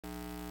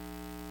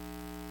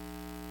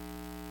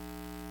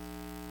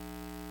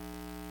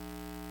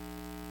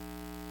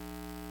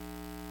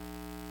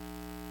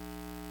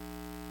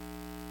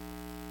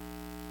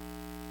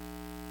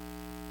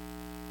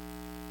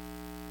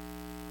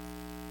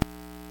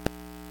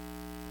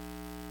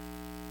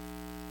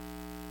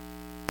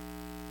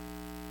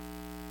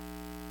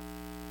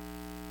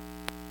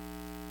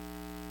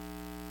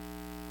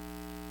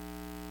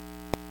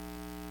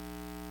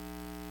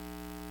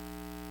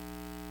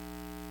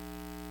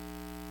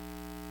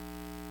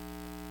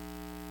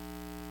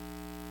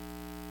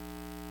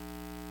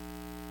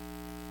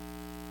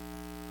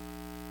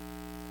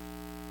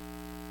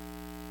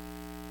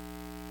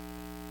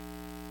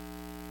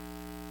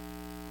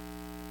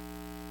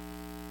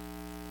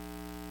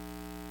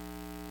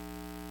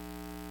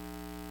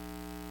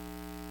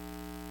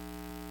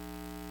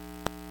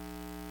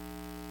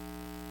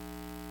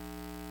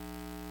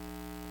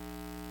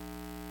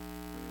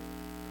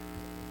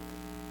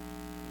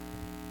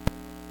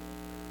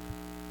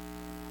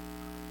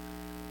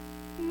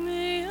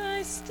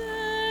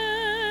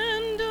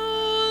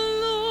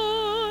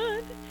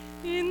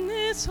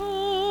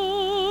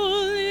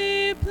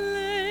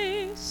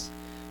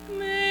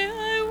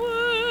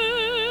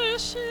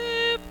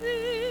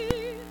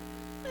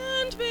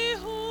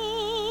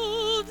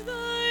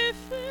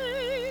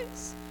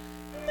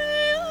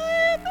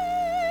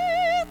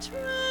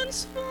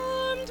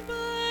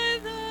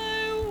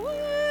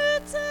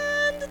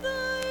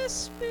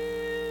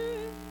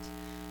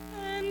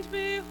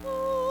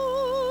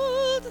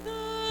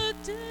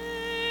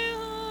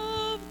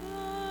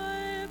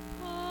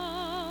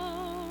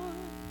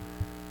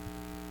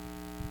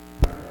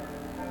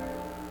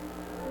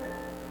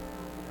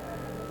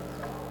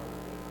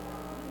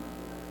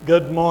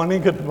Good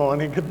morning, good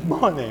morning, good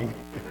morning.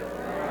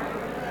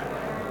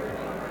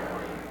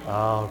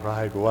 All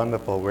right,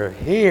 wonderful. We're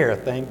here,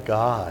 thank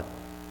God.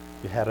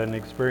 You had an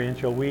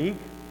experiential week?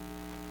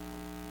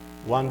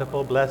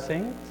 Wonderful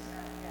blessings?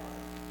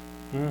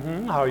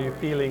 How are you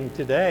feeling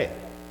today?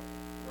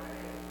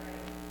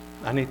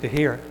 I need to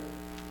hear.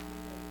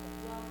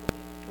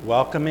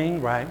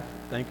 Welcoming, right?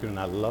 Thank you, and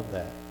I love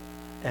that.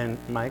 And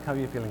Mike, how are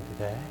you feeling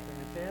today?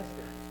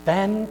 Fantastic.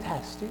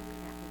 Fantastic.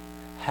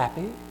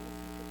 Happy.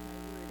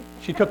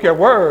 She took your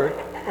word.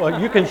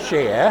 Well, you can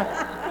share.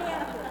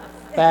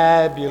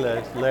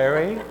 Fabulous,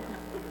 Larry.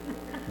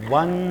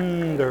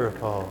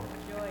 Wonderful.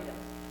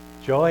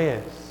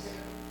 Joyous.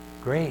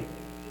 Great.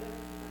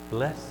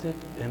 Blessed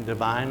in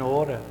divine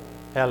order.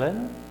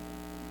 Helen?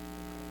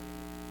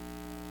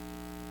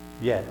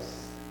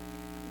 Yes.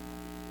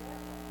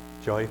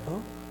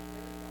 Joyful?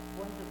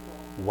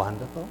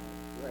 Wonderful.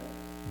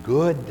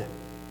 Good.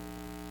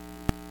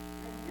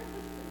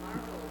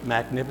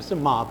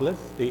 Magnificent, marvelous.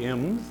 The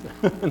M's.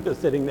 They're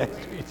sitting next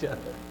to each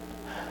other.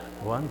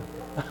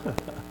 Wonderful.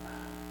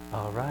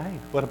 All right.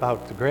 What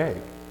about Greg?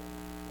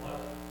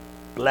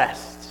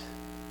 Blessed.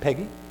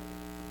 Peggy?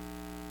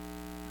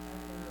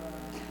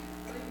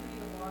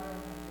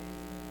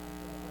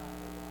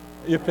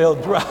 You feel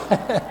dry.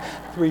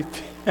 3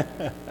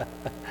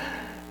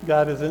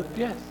 God is in.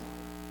 Yes.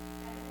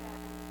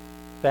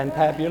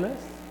 Fantabulous.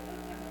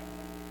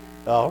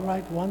 All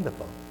right.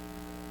 Wonderful.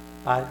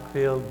 I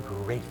feel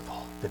grateful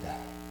today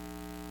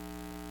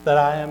that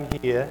I am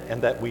here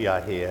and that we are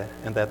here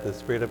and that the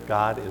Spirit of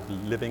God is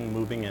living,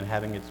 moving, and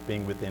having its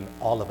being within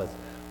all of us,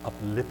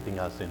 uplifting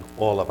us in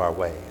all of our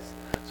ways.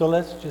 So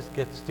let's just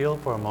get still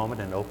for a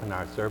moment and open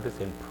our service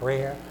in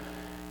prayer,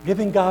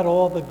 giving God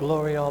all the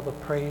glory, all the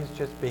praise,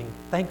 just being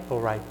thankful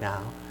right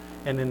now.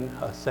 And in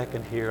a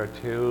second here or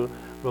two,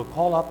 we'll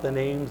call up the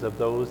names of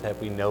those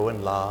that we know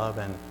and love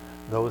and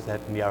those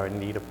that are in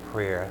need of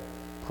prayer,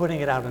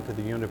 putting it out into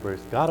the universe.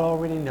 God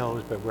already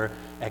knows, but we're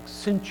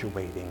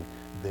accentuating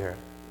their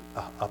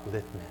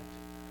upliftment.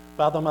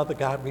 Father, Mother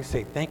God, we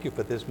say thank you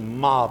for this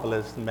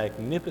marvelous,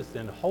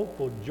 magnificent,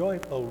 hopeful,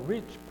 joyful,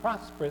 rich,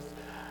 prosperous,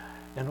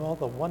 and all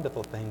the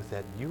wonderful things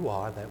that you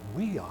are, that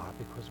we are,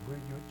 because we're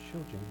your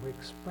children. We're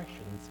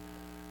expressions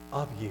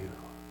of you.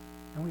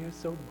 And we are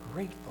so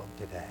grateful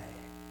today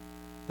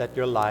that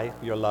your life,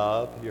 your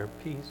love, your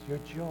peace, your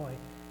joy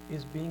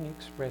is being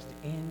expressed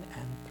in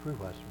and through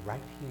us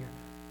right here,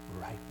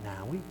 right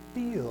now. We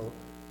feel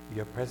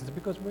your presence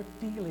because we're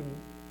feeling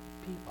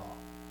people,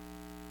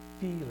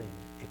 feeling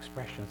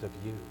expressions of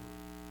you,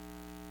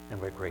 and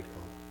we're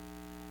grateful.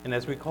 And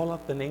as we call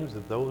up the names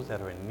of those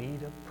that are in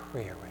need of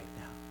prayer right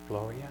now,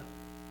 Gloria,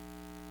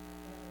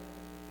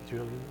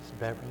 Julius,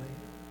 Beverly,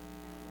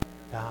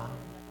 Tom,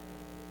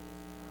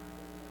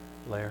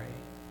 Larry,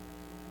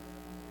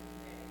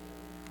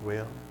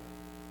 Will,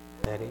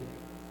 Betty,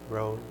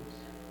 Rose,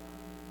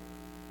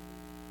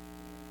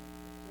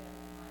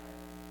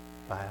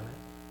 Violet,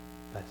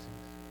 blessings.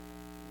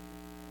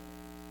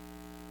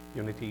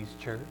 Unity's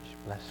Church,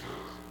 blessings.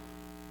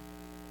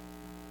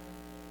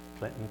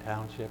 Clinton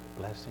Township,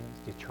 blessings.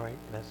 Detroit,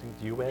 blessings.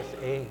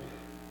 USA,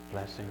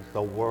 blessings.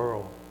 The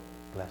world,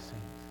 blessings.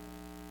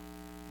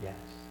 Yes.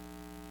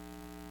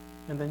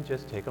 And then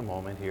just take a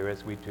moment here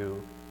as we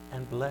do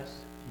and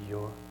bless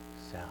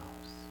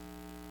yourselves.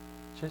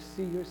 Just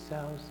see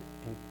yourselves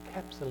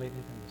encapsulated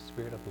in the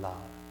spirit of love.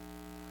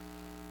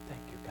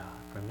 Thank you, God,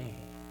 for me.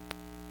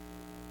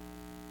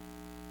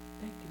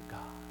 Thank you, God,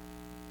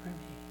 for me.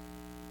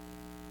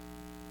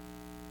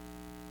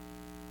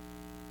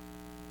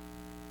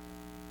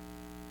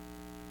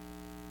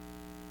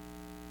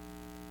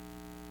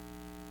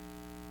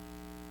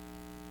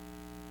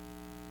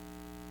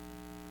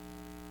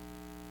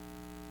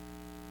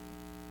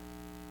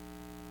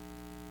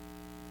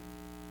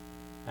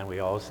 And we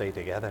all say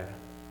together,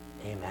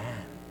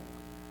 amen.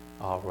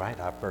 All right,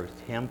 our first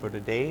hymn for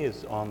today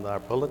is on our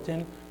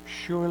bulletin.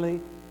 Surely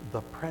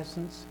the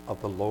presence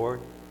of the Lord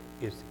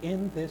is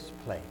in this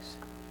place.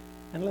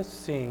 And let's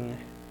sing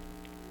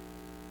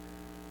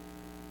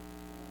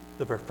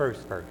the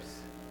first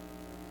verse.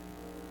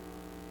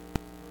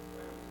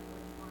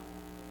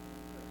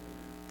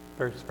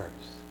 First verse.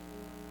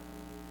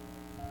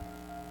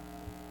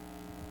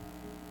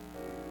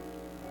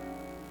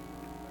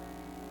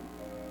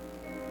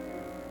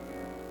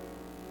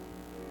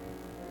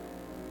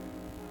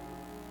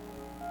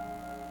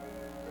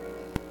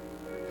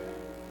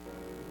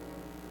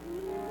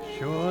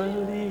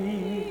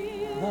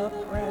 Surely the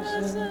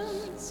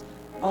presence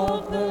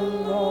of the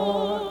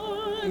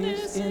Lord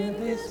is in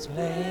this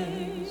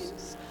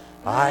place.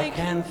 I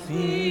can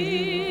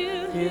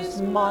feel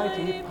his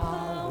mighty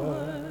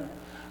power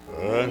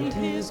and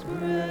his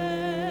grace.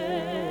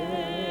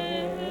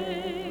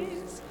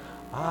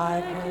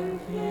 I can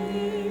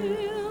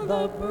feel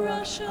the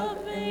brush of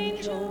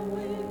angel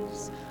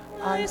wings.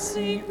 I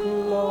see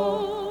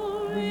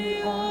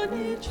glory on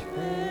each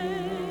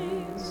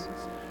face.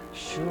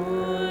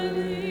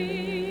 Surely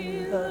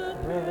the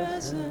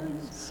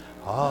presence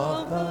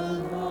of the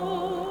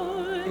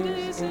Lord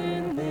is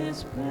in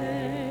this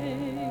place.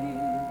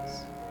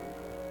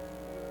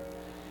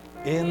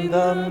 In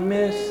the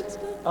midst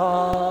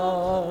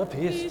of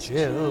his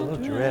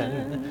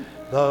children,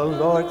 the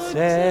Lord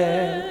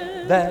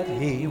said that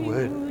he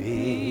would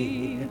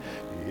be.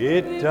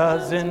 It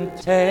doesn't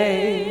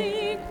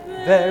take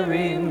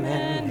very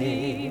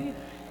many.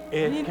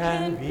 It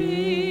can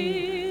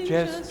be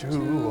just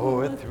 2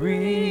 or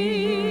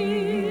 3.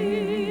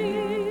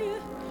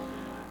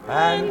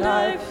 And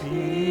I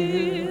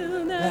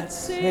feel that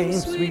same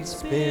sweet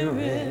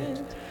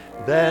spirit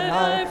that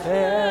I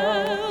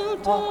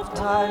felt oft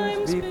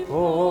times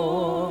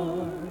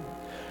before.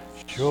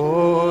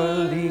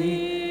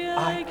 Surely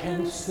I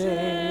can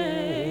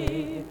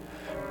say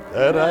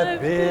that I've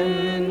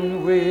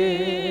been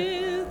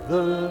with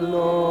the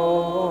Lord.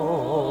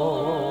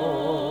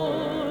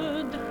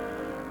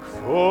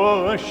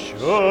 For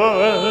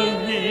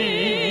surely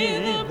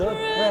the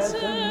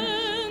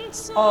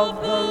presence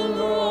of the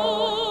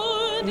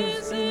Lord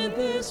is in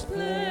this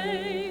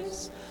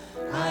place.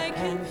 I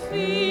can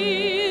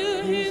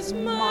feel his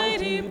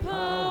mighty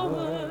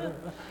power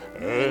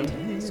and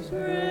his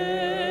grace.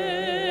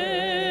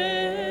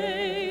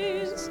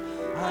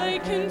 I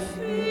can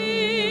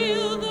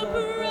feel the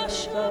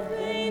brush of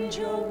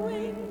angel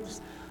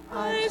wings.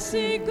 I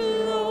see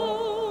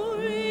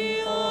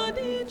glory on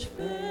each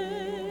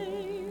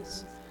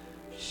face.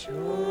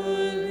 Surely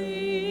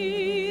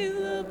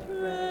the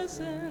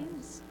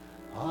presence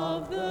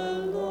of the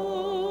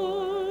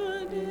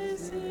Lord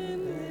is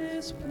in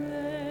this place.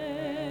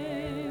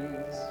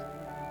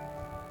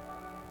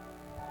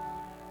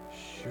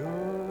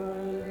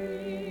 Surely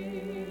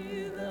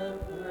the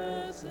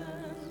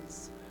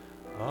presence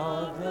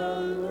of the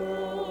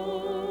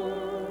Lord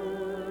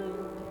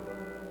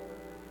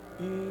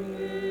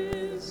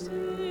is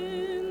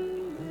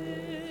in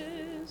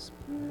this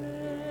place.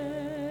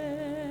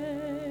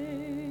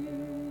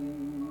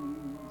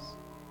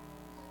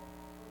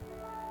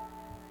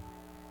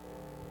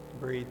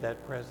 Breathe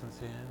that presence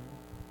in.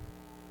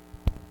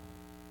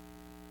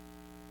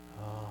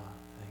 Oh,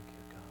 thank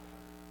you, God.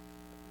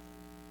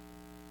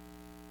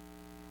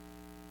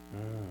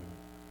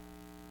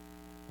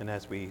 And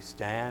as we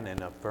stand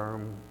and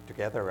affirm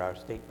together our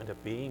statement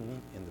of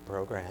being in the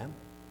program,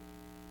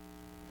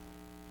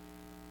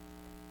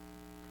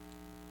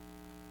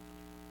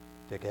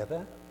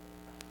 together,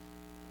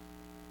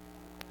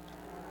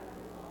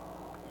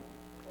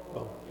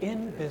 both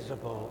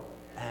invisible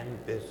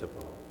and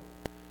visible,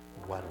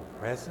 one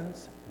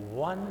presence,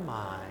 one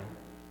mind,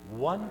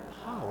 one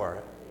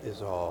power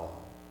is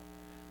all.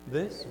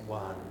 This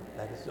one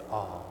that is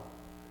all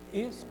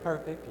is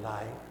perfect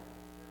life,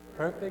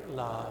 perfect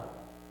love,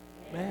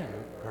 and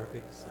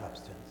perfect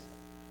substance.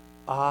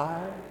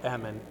 I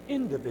am an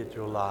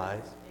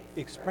individualized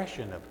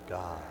expression of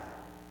God.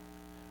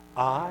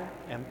 I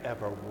am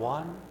ever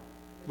one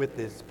with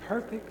this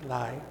perfect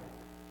life,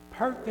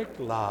 perfect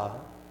love,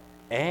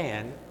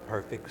 and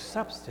perfect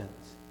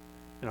substance.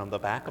 And on the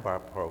back of our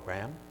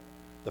program,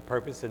 the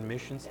purpose and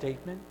mission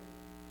statement,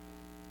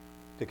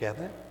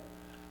 together.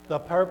 The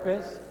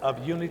purpose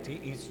of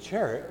Unity East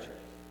Church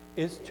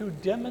is to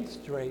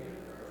demonstrate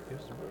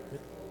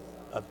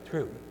of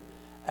truth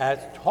as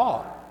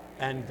taught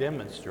and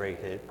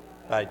demonstrated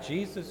by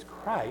Jesus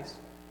Christ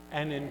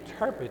and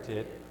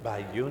interpreted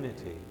by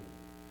unity.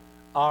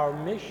 Our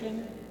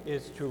mission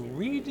is to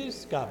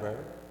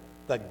rediscover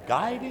the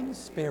guiding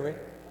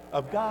spirit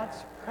of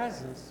God's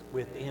presence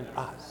within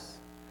us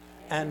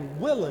and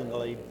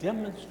willingly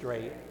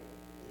demonstrate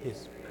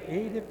his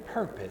creative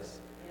purpose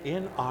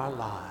in our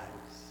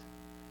lives.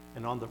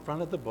 And on the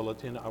front of the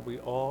bulletin, are we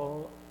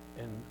all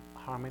in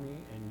harmony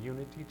and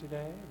unity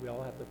today? We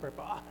all have the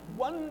purpose. Ah,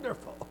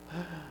 wonderful.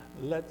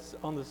 Let's,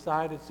 on the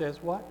side it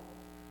says what?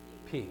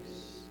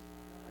 Peace.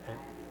 And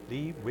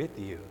leave with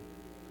you.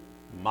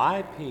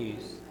 My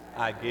peace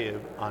I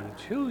give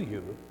unto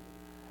you,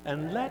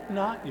 and let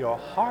not your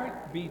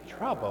heart be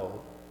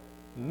troubled,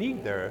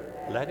 neither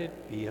let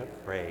it be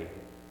afraid.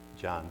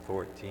 John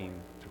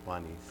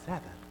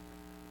 14:27.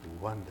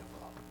 Wonderful.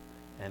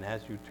 And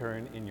as you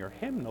turn in your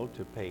hymnal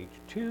to page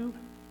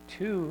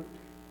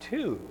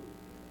 222,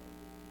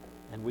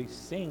 and we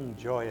sing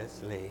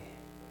joyously,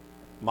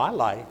 my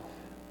life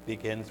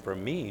begins for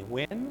me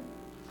when?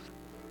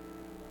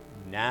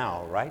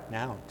 Now, right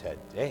now,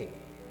 today.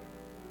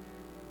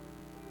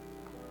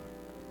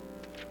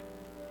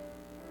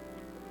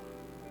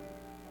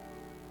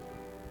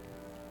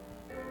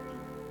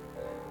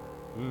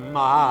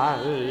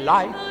 My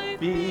life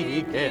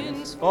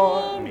begins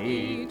for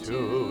me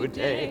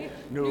today.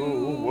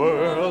 New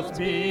worlds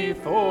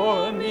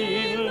before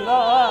me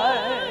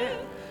lie.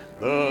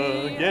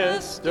 The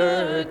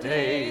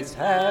yesterdays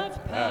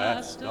have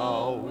passed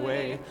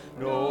away,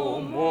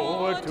 no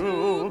more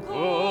to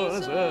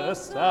cause a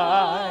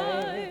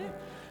sigh.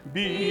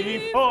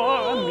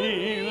 Before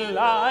me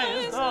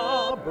lies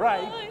a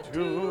bright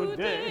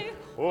today,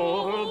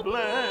 all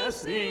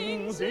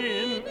blessings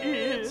in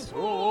its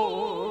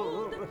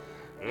hold.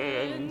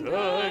 And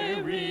I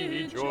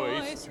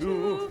rejoice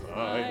to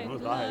find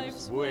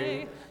life's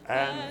way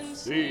and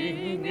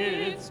sing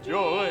its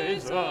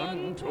joys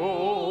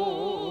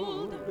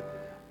untold.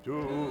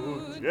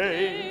 Today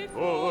day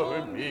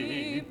for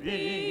me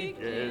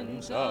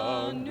begins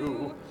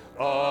anew,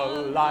 a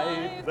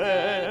life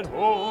that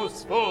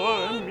hopes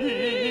for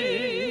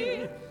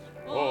me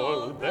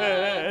all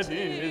that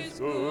is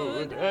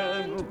good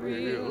and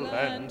real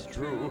and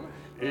true.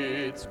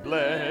 Its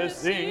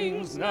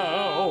blessings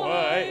now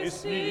I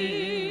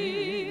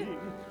see.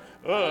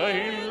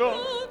 I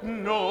look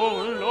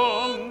no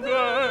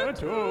longer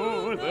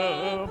to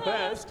the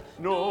past,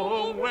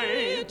 nor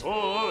wait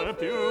for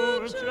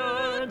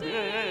future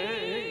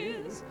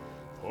days.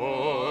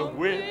 For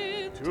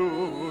with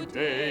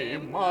today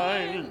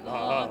my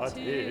lot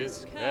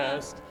is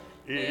cast,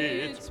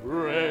 its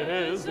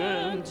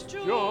present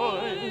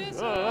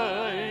joys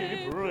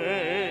I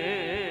praise.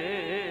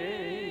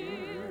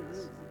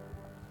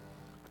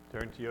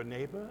 Turn to your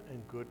neighbor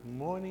and good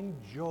morning,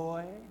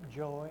 joy,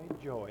 joy,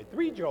 joy.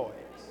 3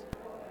 joys.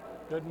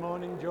 Good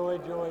morning, joy,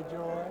 joy,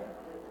 joy.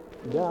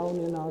 Down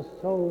in our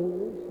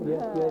souls.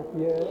 Yes, yes,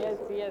 yes. Yes,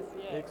 yes,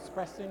 yes.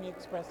 Expressing,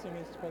 expressing,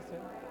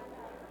 expressing.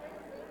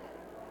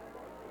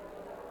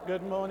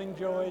 Good morning,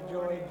 joy,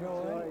 joy,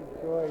 joy.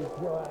 Joy,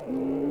 joy,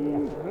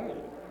 joy.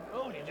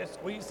 Oh, you just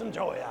squeezed some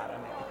joy out of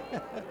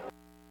me.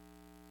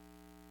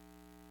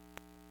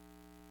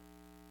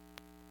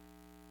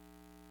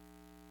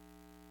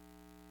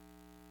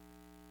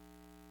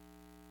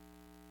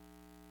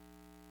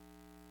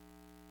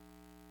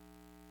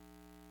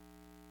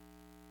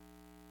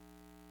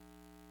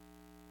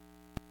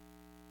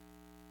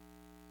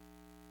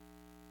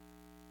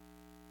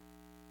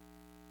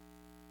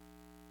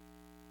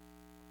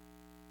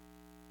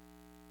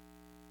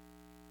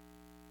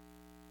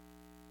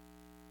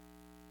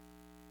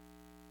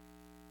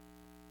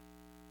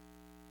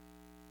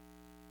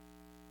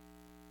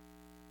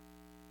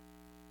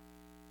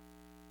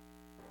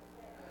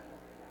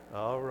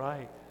 All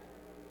right.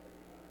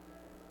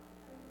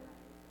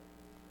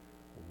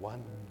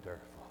 Wonderful.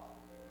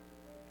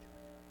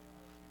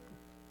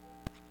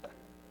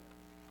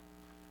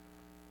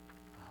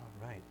 All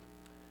right.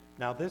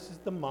 Now, this is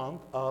the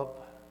month of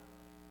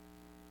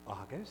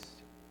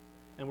August,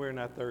 and we're in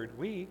our 3rd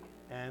week,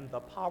 and the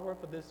power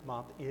for this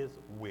month is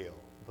will,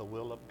 the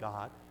will of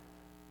God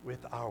with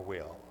our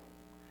will.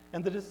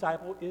 And the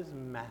disciple is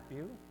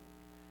Matthew,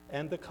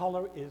 and the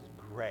color is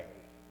gray.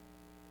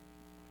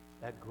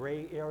 That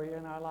gray area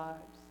in our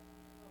lives.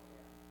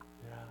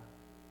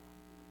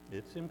 Yeah.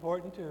 It's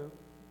important too.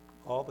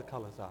 All the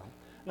colors are.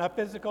 Now,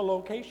 physical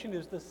location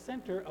is the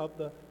center of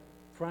the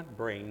front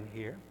brain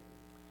here.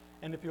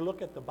 And if you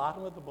look at the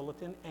bottom of the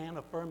bulletin and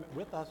affirm it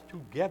with us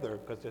together,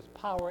 because there's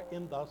power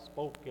in the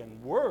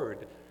spoken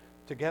word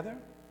together,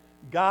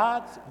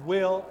 God's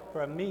will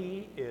for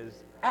me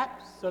is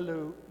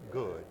absolute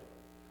good.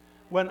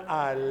 When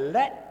I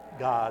let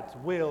God's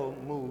will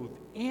move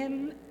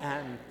in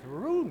and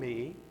through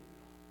me,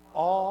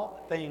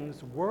 all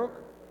things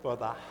work for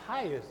the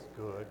highest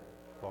good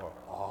for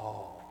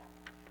all.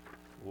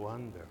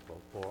 Wonderful,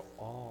 for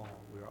all.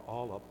 We're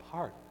all a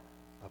part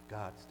of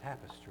God's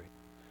tapestry.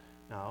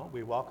 Now,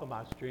 we welcome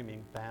our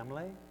streaming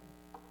family.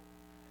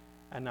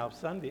 And now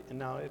Sunday,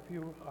 if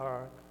you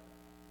are,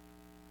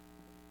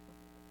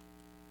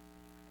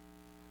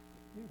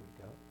 here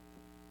we go.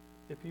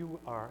 If you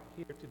are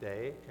here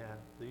today,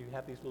 you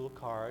have these little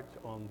cards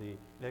on the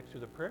next to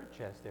the prayer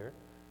chest there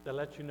that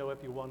let you know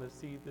if you want to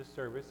see this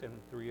service and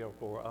 3 or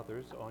 4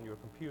 others on your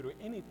computer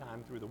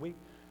anytime through the week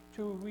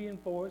to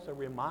reinforce or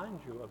remind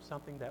you of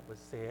something that was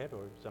said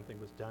or something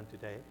was done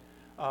today.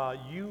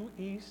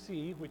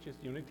 UEC, which is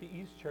Unity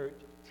East Church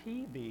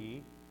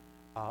TV,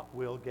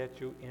 will get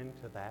you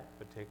into that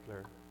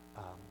particular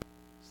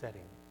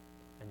setting.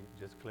 And you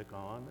can just click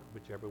on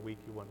whichever week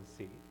you want to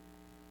see.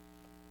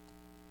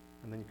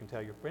 And then you can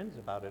tell your friends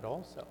about it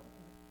also.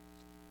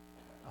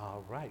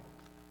 All right.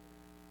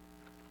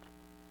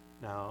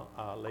 Now,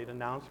 late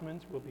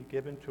announcements will be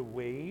given to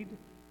Wade,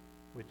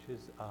 which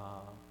is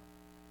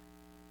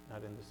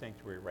not in the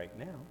sanctuary right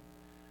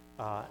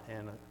now.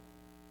 And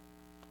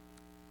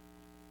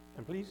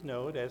please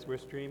note, as we're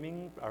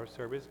streaming our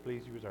service,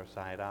 please use our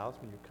side aisles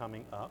when you're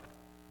coming up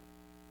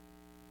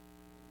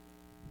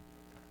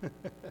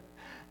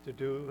to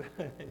do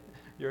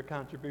your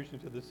contribution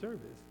to the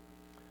service.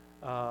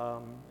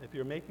 If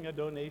you're making a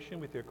donation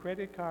with your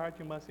credit card,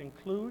 you must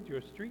include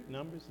your street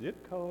number,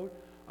 zip code,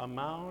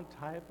 amount,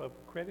 type of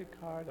credit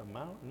card,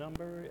 amount,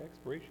 number,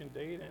 expiration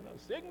date, and a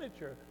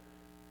signature.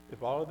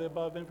 If all of the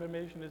above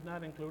information is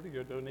not included,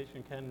 your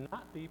donation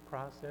cannot be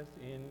processed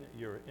and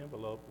your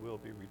envelope will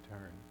be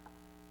returned.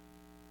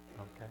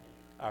 Okay.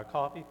 Our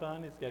coffee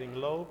fund is getting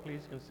low.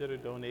 Please consider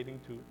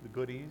donating to the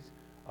goodies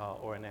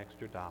or an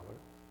extra $1.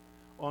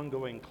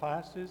 Ongoing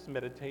classes,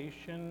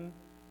 meditation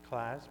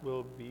class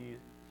will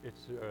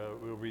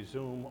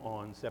resume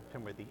on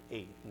September the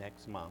 8th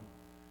next month.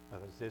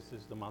 Because this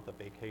is the month of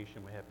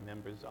vacation. We have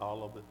members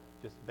all over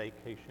just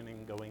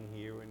vacationing, going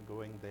here and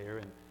going there,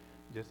 and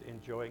just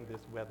enjoying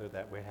this weather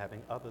that we're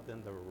having, other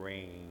than the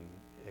rain,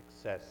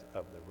 excess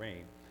of the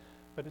rain.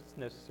 But it's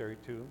necessary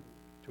to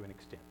an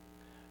extent.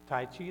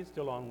 Tai Chi is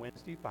still on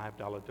Wednesday,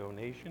 $5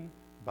 donation.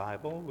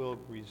 Bible will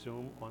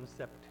resume on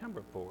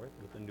September 4th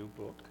with a new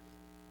book.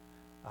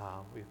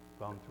 We've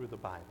gone through the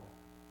Bible.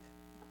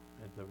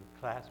 And the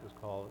class was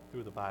called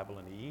Through the Bible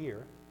in a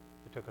Year.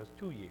 It took us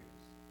 2 years,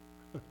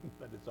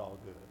 but it's all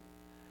good.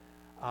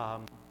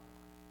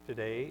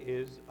 Today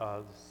is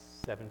the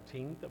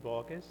 17th of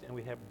August, and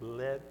we have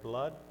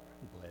blood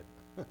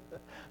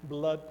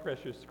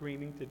pressure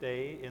screening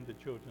today in the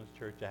Children's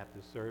Church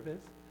after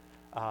service.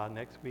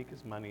 Next week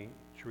is Money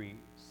Tree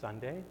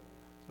Sunday.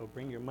 So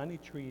bring your money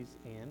trees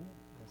in.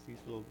 There's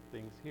these little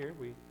things here.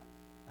 We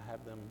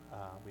have them,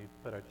 we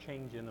put our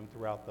change in them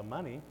throughout the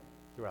money.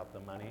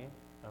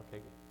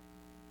 Okay.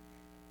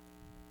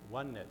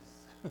 Oneness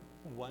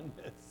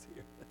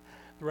here.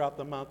 Throughout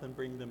the month, and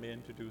bring them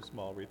in to do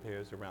small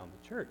repairs around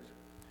the church.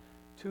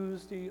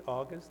 Tuesday,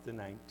 August the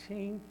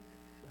 19th.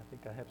 I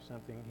think I have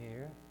something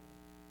here.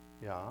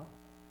 Yeah.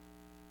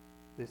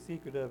 The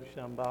Secret of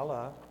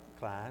Shambhala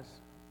class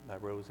by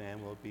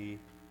Roseanne will be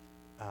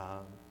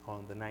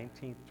on the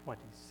 19th,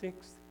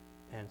 26th,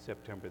 and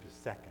September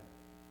the 2nd.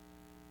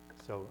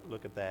 So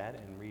look at that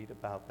and read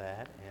about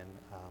that, and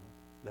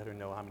let her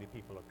know how many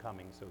people are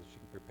coming so she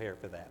can prepare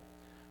for that.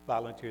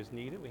 Volunteers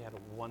needed. We had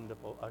a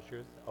wonderful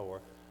ushers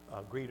or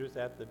greeters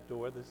at the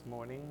door this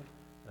morning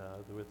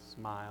with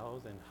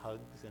smiles and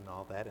hugs and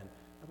all that, and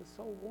it was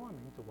so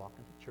warming to walk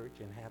into church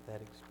and have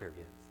that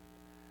experience.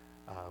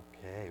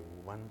 Okay,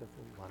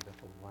 wonderful,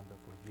 wonderful,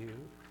 wonderful. You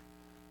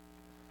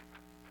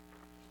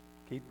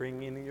keep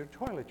bringing in your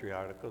toiletry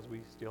articles.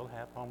 We still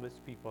have homeless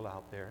people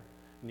out there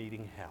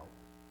needing help.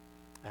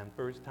 And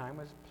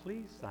first-timers,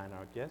 please sign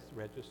our guest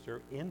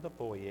register in the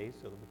foyer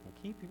so that we can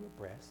keep you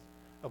abreast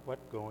of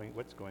what's going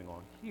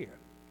on here.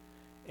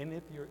 And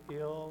if you're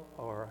ill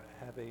or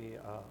have a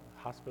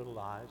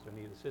hospitalized or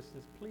need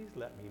assistance, please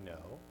let me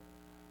know.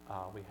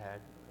 We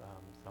had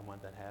someone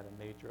that had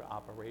a major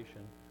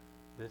operation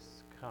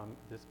this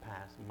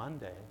past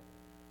Monday,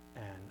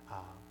 and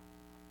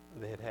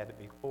they had it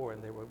before,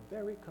 and they were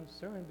very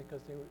concerned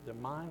because their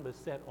mind was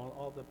set on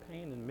all the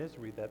pain and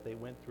misery that they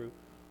went through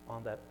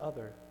on that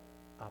other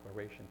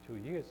operation 2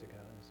 years ago.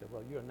 And I said,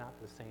 well, you're not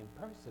the same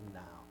person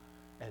now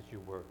as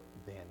you were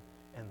then.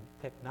 And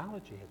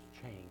technology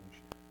has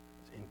changed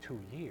in 2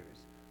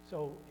 years.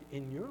 So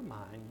in your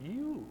mind,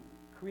 you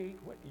create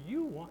what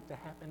you want to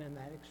happen in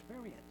that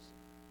experience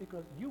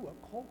because you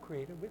are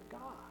co-created with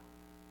God.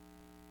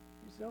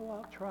 So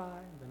I'll try.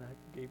 And then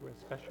I gave her a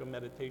special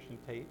meditation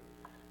tape.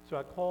 So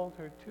I called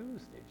her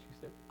Tuesday. She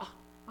said,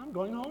 I'm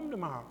going home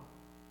tomorrow.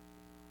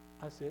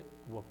 I said,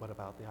 well, what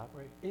about the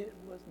operation? It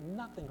was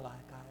nothing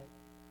like I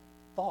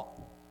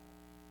thought.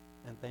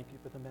 And thank you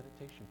for the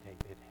meditation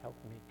tape. It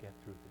helped me get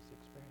through this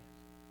experience.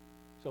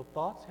 So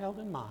thoughts held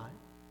in mind.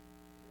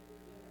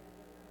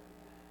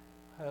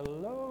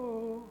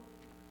 Hello.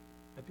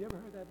 Have you ever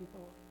heard that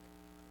before?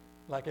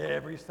 Like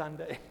every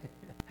Sunday.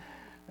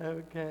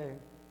 Okay.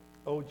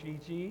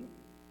 OGG.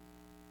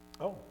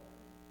 Oh,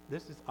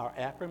 this is our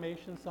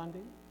affirmation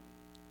Sunday.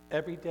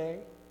 Every day,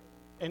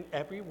 in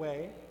every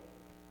way,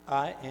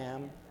 I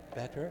am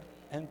better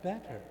and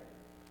better.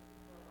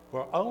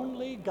 For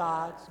only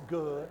God's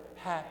good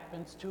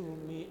happens to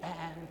me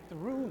and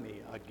through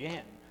me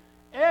again.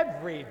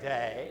 Every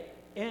day,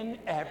 in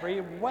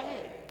every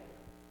way,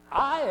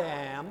 I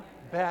am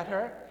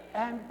better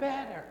and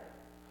better.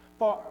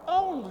 For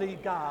only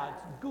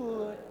God's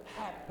good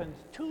happens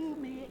to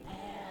me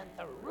and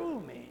through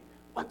me.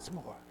 Once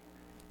more.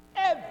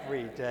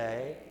 Every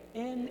day,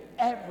 in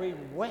every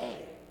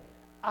way,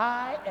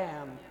 I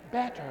am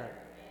better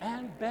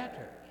and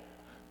better.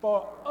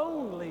 For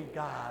only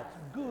God's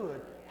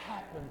good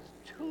happens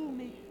to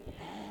me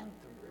and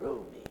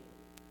through me.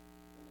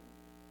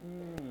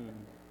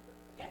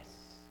 Yes.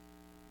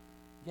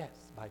 Yes,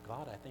 by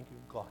God, I think you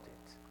got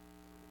it.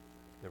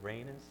 The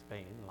rain in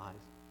Spain lies.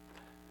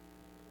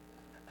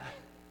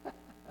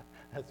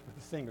 That's for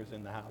the singers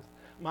in the house.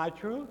 My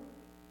truth,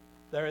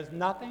 there is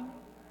nothing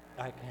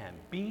I can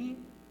be,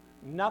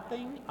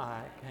 nothing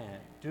I can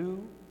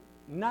do,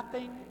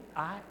 nothing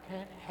I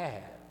can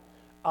have.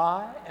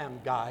 I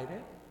am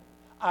guided.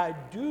 I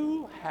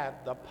do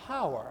have the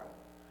power.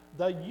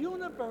 The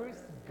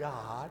universe,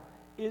 God,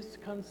 is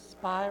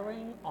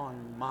conspiring on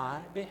my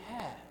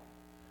behalf.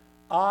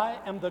 I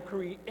am the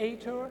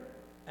creator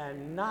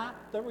and not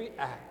the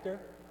reactor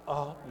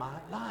of my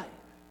life.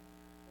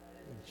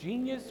 The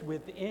genius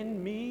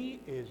within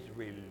me is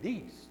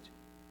released.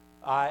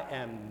 I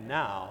am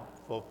now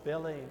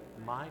fulfilling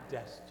my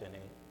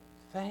destiny.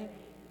 Thank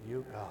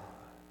you, God.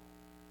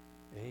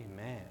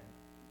 Amen.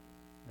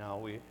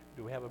 Now,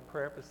 do we have a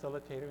prayer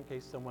facilitator in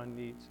case someone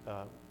needs,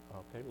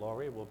 okay,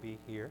 Laurie will be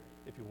here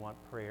if you want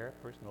prayer,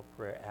 personal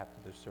prayer after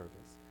the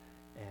service.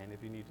 And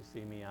if you need to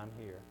see me, I'm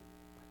here.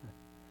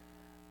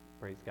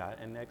 Praise God.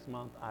 And next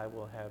month, I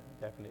will have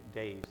definite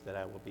days that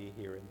I will be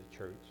here in the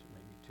church,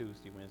 maybe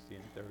Tuesday, Wednesday,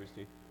 and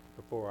Thursday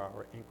for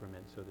 4-hour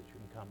increments so that you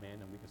can come in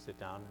and we can sit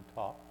down and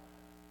talk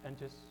and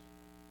just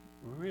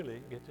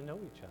really get to know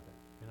each other,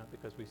 you know,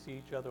 because we see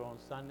each other on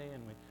Sunday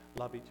and we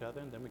love each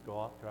other and then we go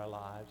off to our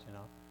lives, you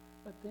know.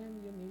 But then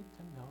you need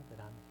to know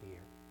that I'm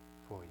here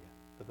for you.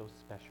 for those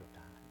special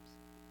times.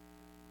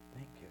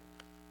 Thank you.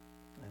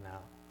 And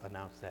I'll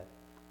announce that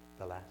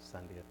the last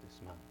Sunday of this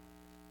month.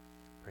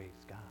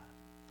 Praise God.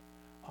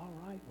 All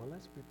right, well,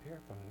 let's prepare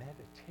for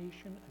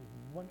meditation.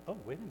 Oh,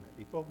 wait a minute.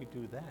 Before we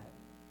do that,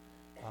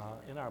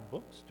 in our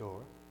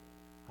bookstore,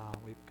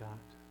 we've got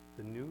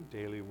the New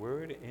Daily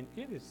Word, and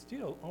it is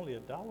still only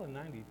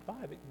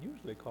 $1.95. It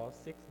usually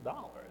costs $6. I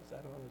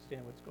don't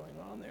understand what's going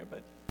on there,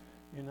 but,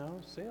 you know,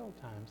 sale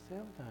time. Get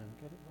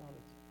it while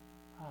it's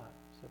hot.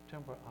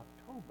 September,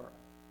 October.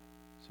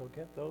 So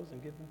get those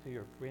and give them to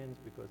your friends,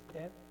 because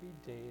every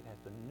day it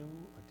has a new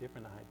or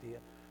different idea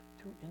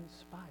to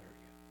inspire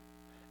you.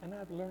 And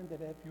I've learned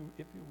that if you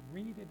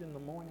read it in the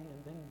morning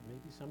and then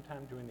maybe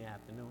sometime during the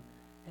afternoon,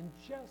 and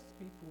just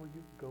before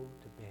you go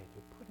to bed,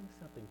 you're putting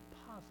something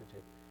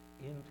positive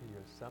into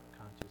your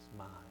subconscious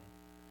mind,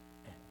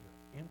 and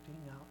you're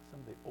emptying out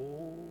some of the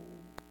old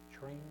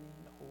training,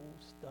 the old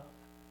stuff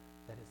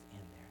that is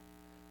in there.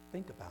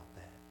 Think about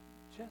that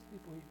just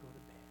before you go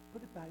to bed.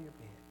 Put it by your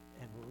bed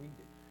and read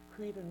it.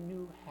 Create a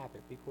new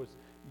habit, because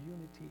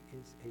unity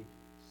is a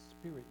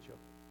spiritual,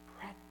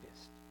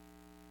 practiced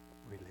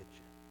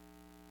religion.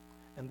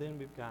 And then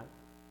we've got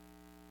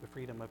the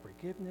freedom of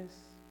forgiveness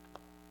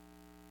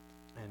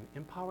and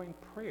empowering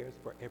prayers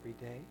for every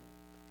day.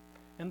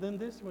 And then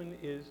this one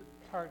is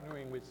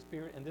partnering with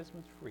Spirit, and this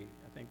one's free.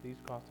 I think these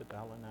cost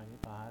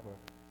 $1.95, or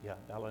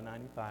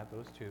 $1.95,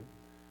 those two.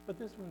 But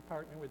this one,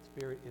 Partnering with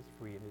Spirit, is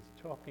free, and it's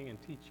talking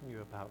and teaching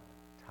you about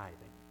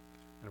tithing.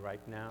 And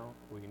right now,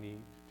 we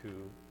need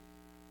to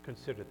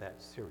consider that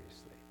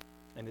seriously.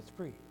 And it's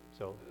free.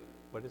 So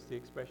what is the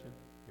expression?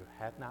 You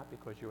have not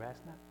because you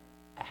ask not.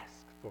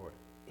 Ask for it.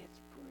 It's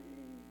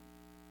free.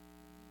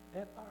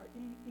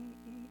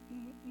 F-R-E-E-E-E-E.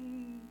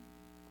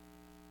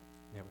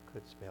 Never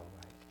could spell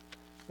right.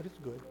 But it's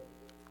good.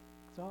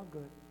 It's all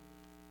good.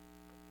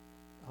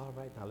 All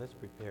right, now let's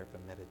prepare for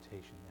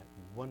meditation, that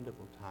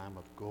wonderful time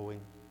of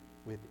going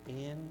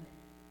within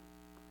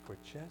for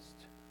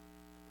just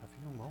a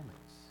few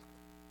moments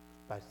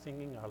by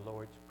singing our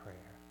Lord's Prayer.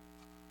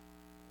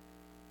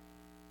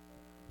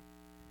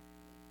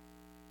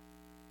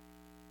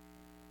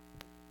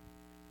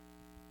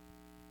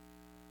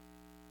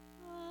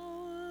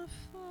 Our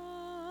Father,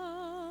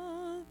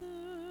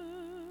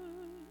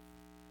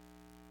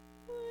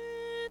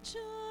 which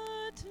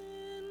art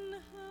in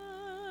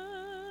heaven,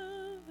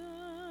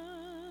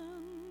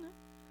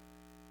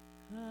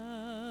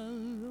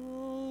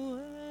 hallowed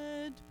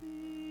be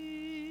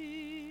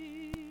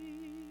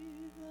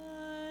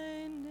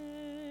thy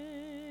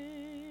name.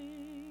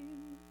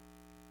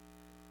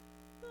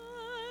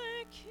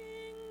 Thy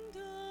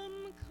kingdom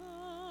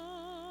come.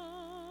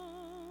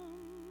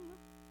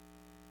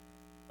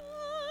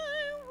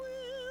 Thy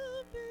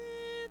will be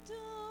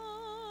done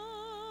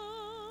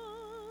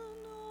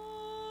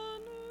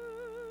on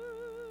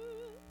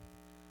earth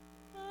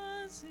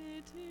as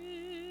it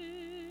is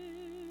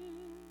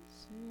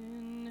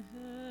in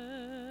heaven.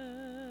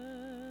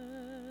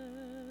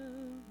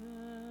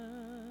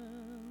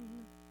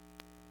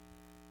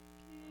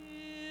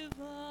 Give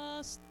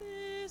us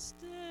this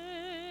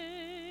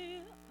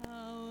day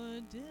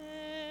our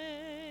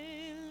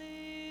daily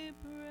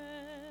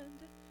bread,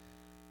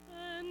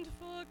 and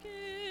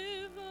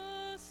forgive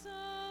us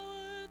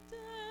our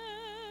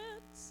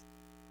debts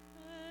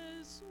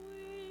as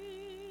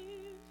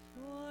we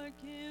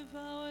forgive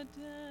our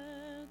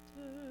debtors.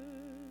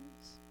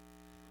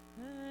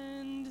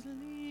 And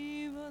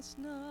leave us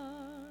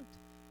not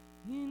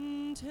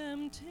in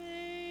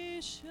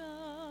temptation,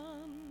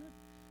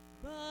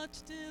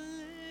 but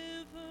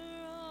deliver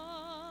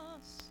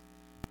us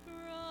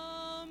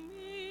from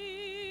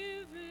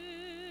evil.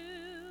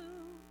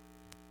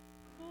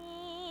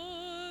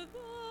 For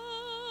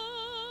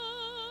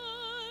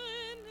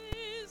thine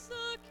is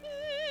the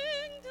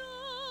kingdom,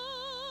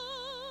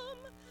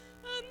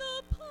 and the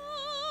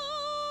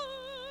power,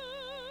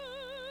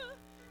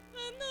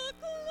 and the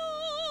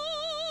glory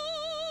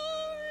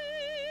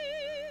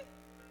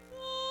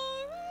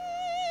forever.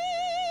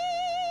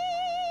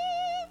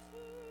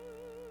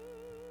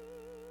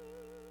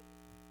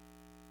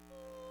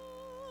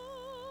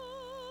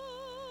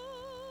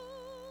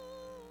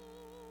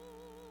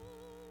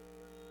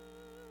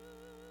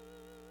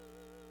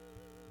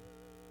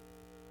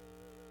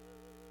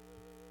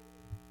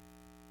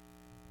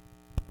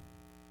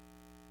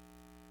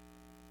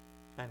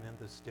 And in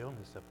the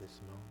stillness of this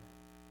moment,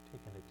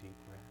 taking a deep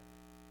breath.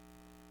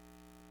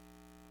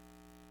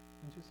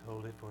 And just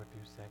hold it for a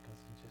few seconds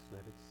and just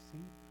let it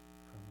seep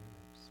from your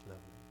lips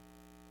slowly.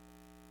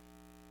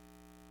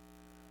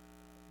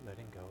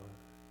 Letting go of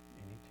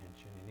any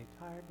tension, any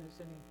tiredness,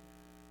 any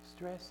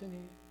stress,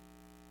 any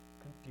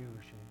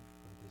confusion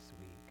from this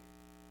week,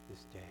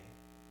 this day.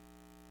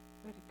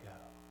 Let it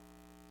go.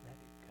 Let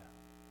it go.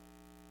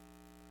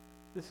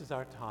 This is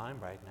our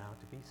time right now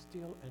to be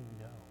still and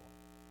know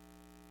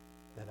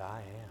that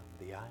I am,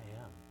 the I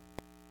am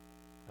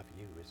of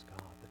you is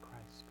God, the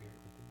Christ Spirit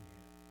within you.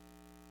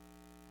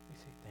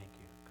 We say thank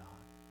you,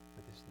 God,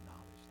 for this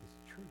knowledge, this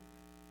truth.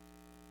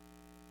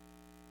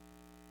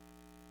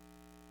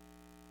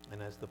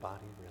 And as the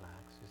body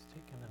relaxes,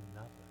 take in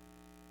another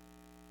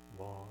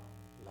warm,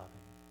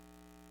 loving,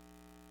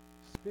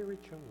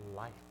 spiritual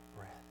life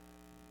breath.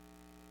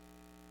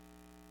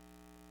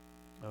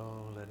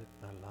 Oh, let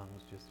my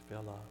lungs just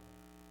fill up.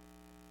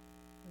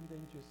 And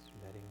then just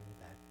letting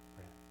that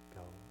breath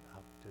go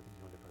out to the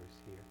universe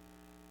here.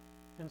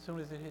 And as soon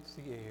as it hits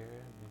the air,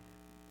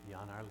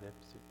 beyond our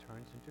lips, it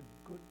turns into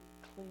good,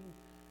 clean,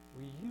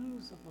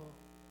 reusable,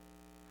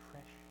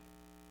 fresh,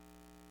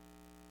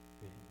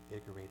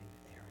 invigorating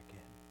air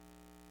again.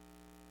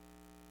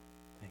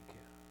 Thank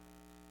you.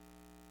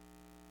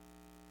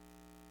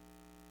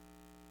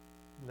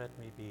 Let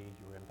me be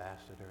your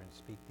ambassador and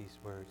speak these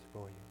words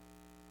for you.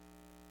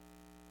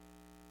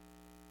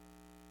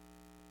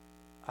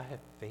 I have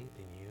faith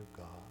in you,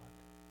 God.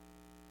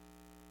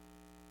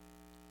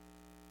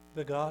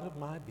 The God of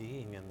my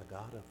being and the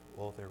God of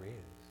all there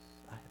is.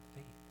 I have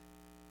faith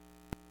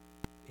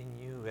in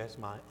you as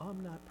my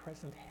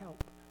omnipresent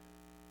help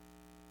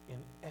in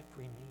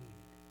every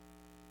need.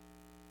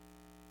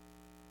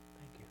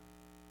 Thank you.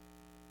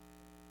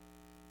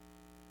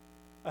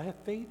 I have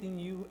faith in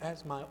you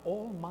as my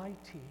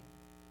almighty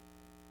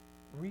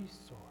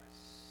resource.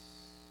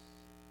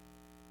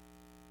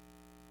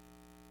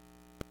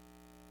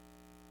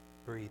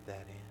 Breathe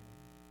that in.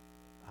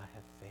 I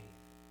have faith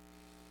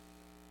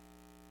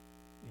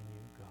in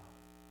you, God.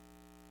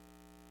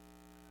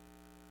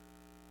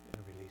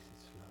 And release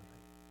it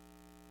slowly.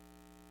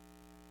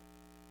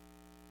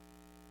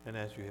 And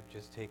as you have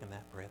just taken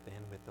that breath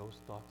in with those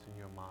thoughts in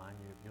your mind,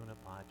 you've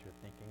unified your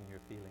thinking,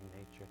 your feeling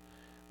nature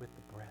with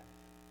the breath,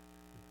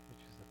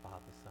 which is the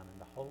Father, Son,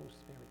 and the Holy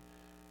Spirit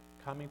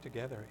coming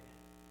together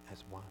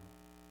as one.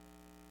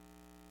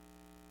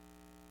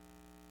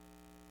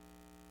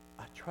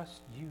 I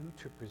trust you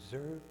to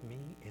preserve me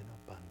in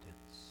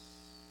abundance.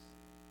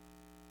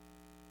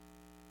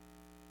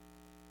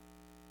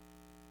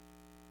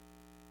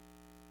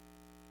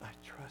 I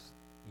trust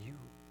you,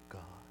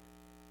 God,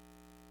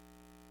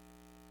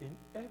 in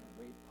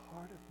every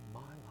part of my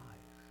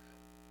life.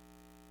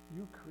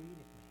 You created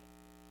me.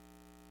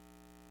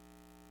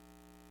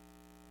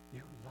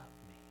 You love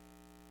me.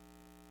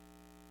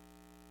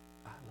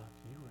 I love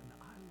you and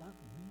I love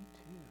me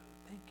too.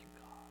 Thank you,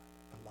 God,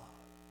 for love.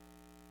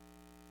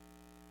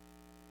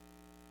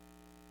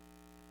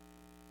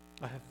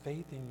 I have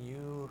faith in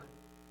you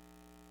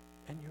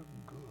and you're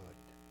good.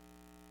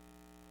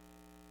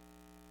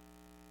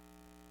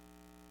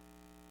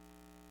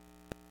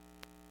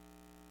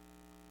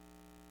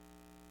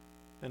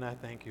 And I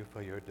thank you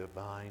for your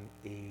divine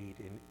aid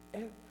in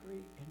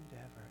every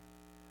endeavor.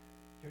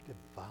 Your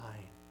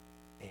divine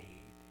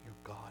aid, your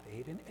God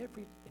aid in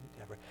every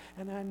endeavor.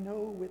 And I know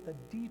with a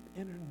deep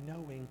inner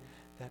knowing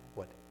that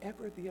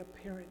whatever the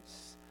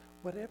appearance,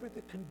 whatever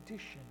the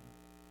condition,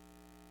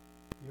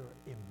 your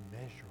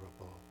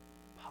immeasurable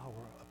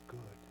power of good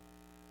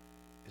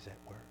is at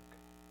work.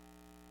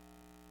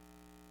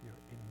 Your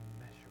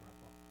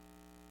immeasurable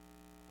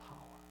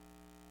power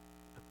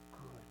of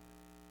good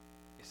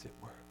is at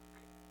work.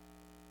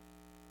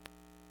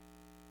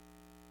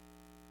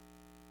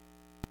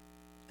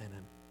 And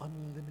an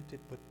unlimited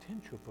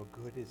potential for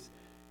good is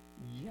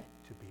yet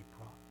to be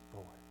brought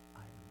forth. I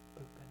am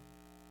open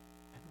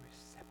and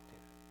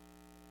receptive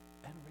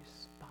and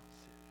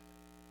responsive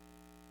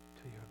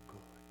to your good.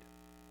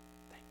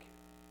 Thank you.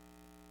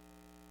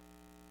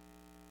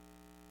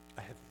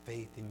 I have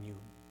faith in you,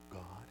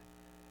 God,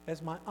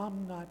 as my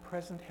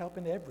omnipresent help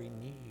in every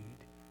need.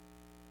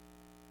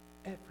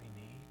 Every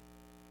need.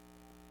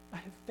 I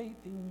have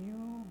faith in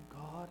you,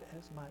 God,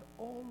 as my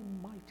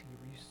almighty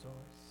resource.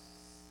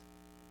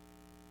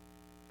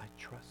 I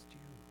trust you,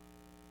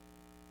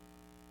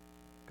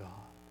 God,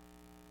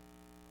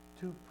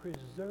 to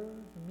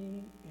preserve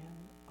me in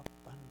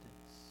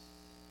abundance.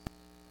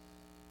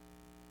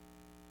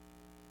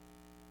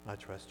 I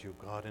trust you,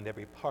 God, in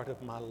every part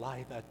of my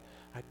life.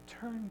 I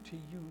turn to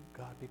you,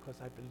 God, because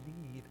I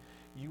believe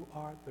you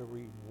are the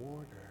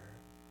rewarder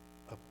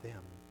of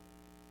them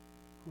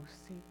who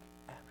seek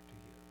after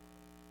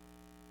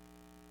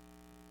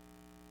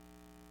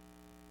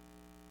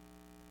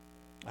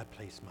you. I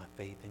place my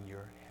faith in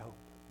your help,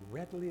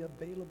 readily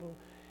available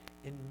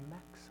in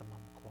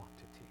maximum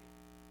quantity.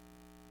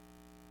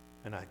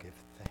 And I give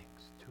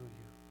thanks to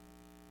you.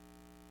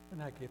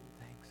 And I give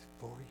thanks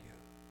for you.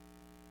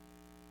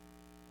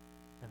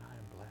 And I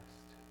am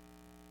blessed,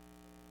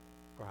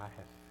 for I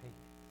have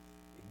faith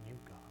in you,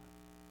 God.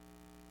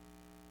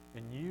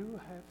 And you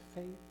have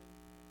faith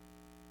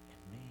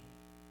in me.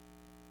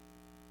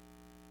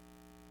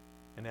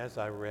 And as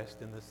I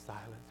rest in the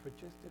silence for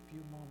just a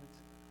few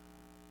moments,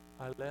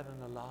 I let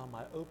and allow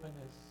my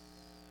openness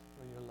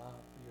for your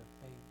love, for your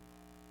faith,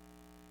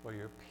 for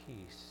your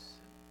peace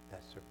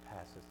that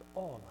surpasses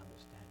all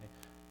understanding,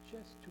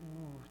 just to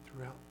move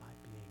throughout my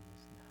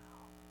beings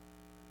now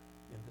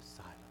in the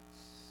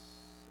silence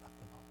of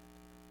the moment.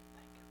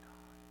 Thank you,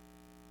 God.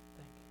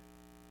 Thank you.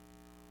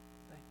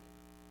 Thank you.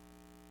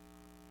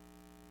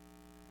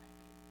 Thank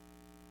you.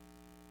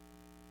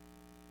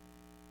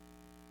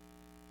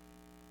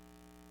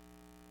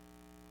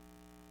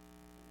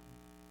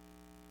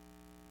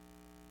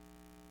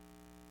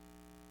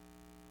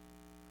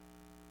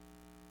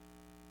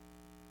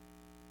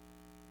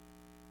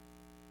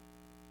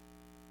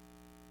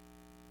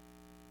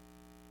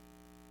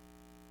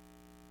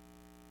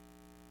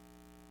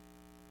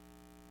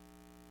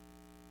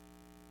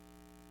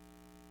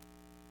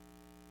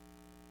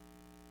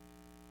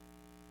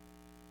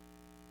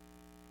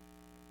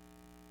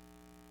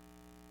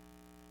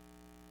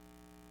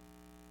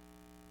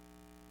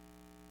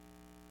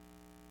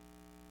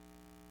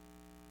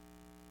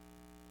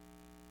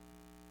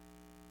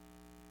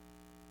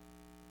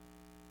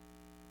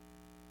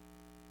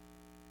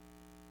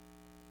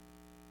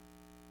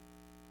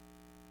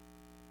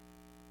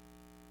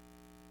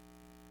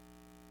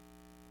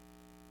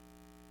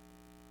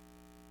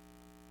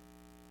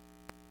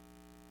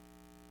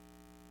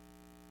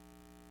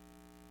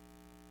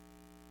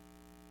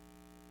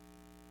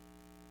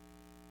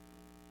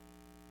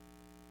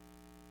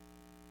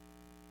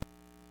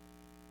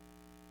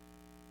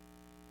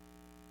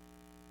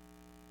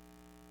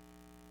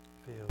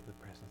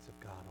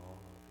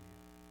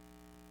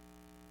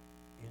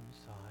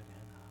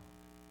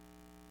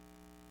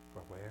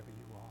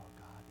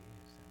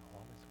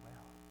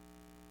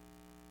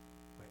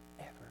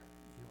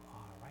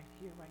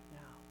 right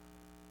now,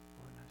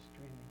 or in our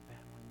streaming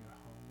family, in your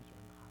homes, or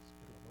in the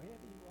hospital,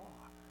 wherever you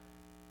are,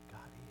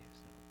 God is,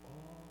 and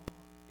all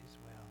is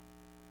well.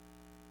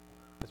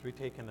 As we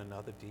take in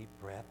another deep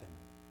breath and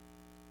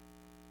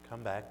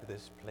come back to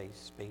this place,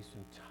 space,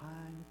 and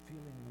time,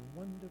 feeling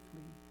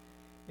wonderfully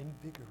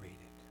invigorated,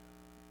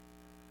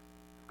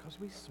 because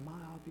we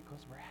smile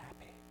because we're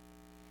happy.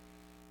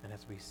 And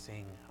as we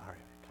sing our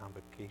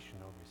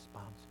convocational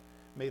response,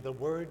 may the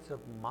words of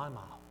my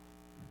mouth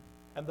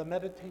and the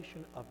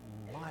meditation of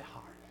my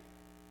heart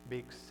be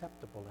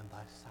acceptable in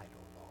thy sight,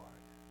 O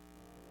Lord.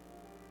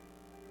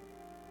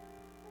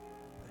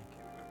 Thank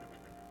you.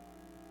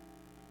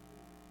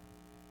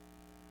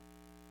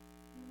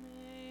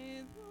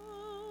 May the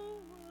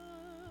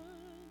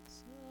words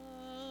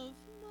of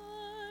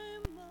my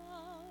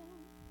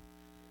mouth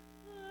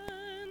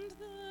and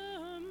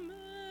the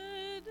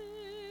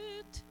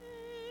meditation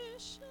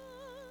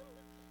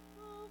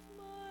of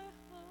my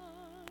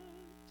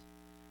heart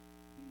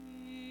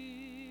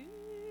be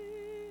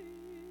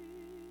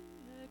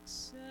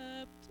acceptable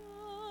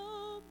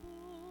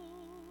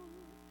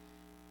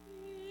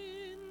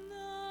in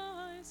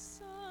thy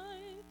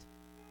sight,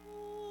 O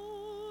Lord.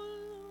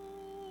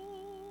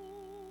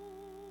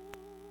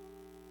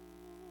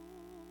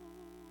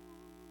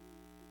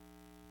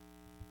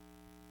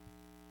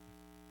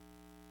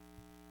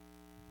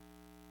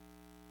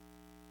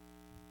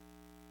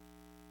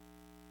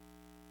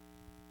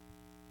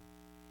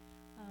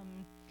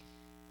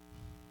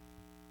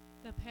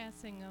 The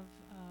passing of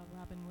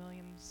Robin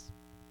Williams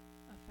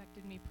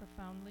affected me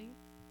profoundly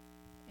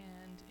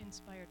and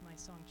inspired my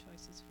song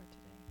choices for today.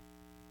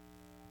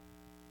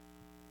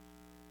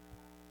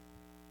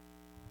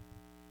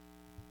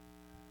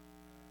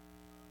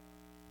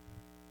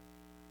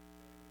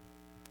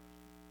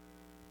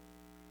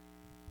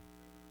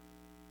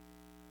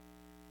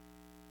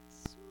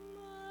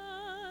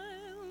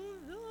 Smile,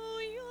 though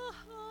your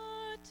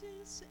heart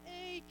is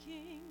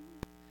aching.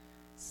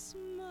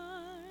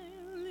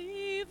 Smile,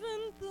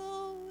 even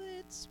though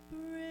it's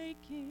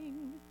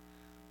breaking.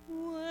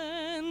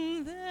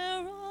 When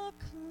there are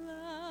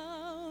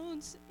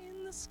clouds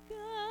in the sky,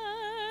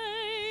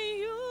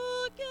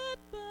 you'll get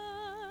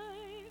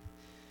by.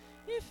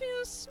 If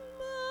you smile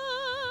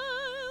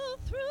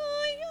through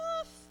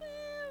your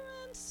fear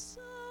and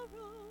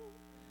sorrow,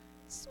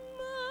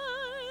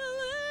 smile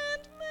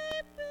and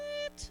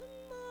maybe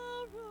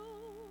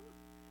tomorrow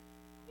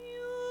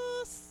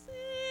you'll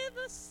see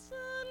the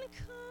sun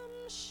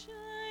come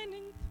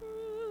shining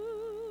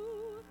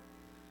through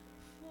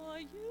for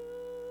you.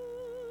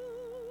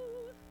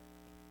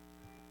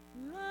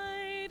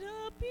 Light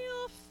up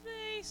your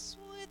face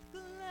with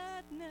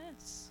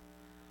gladness.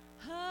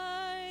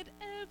 Hide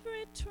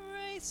every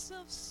trace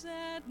of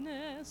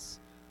sadness.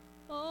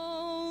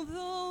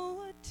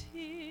 Although a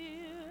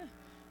tear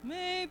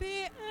may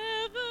be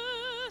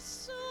ever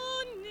so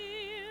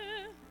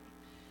near,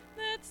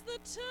 that's the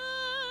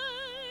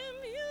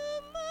time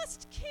you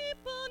must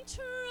keep on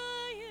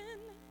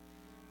trying.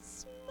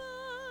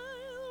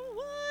 Smile,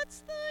 what's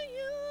the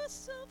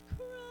use of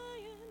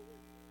crying?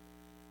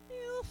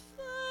 You'll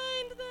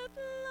find that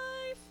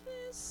life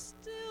is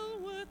still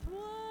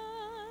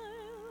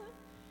worthwhile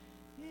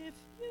if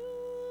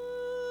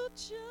you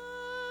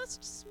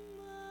just smile.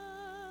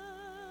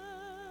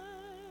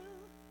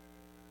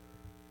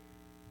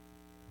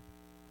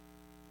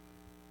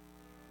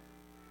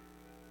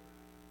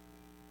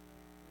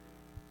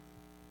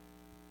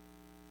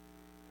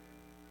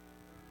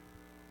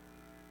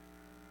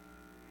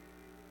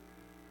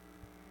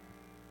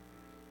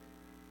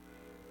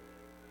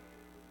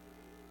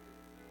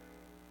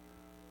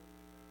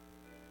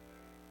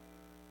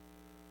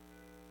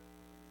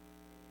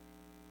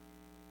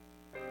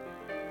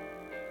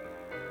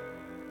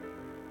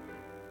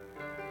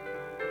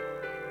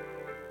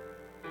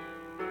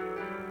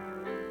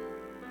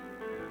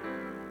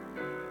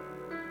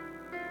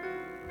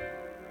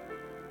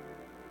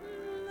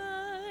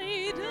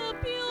 Light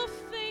up your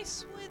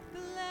face with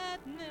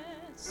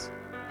gladness.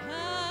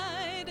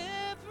 Hide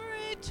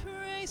every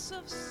trace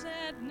of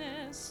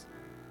sadness.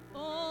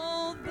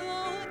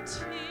 Although a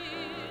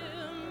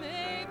tear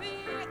may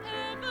be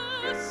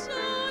ever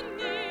so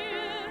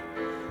near,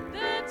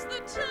 that's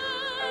the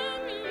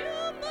time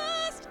you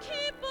must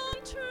keep on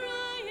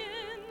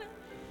trying.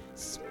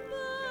 Smile,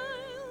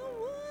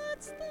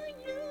 what's the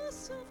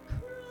use of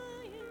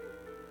crying?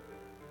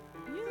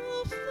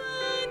 You'll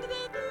find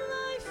that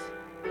life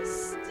is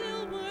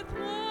still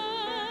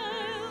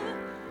worthwhile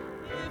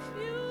if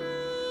you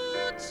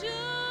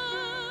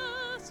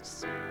just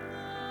smile.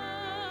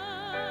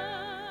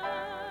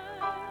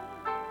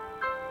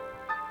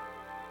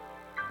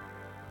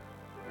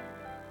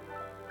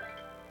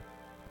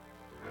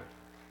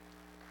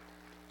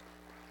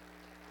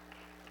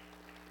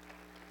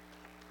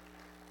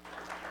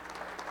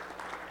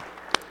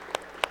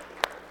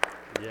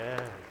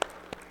 Yeah.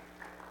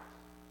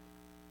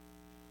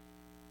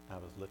 I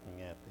was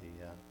looking at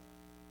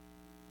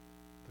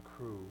the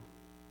crew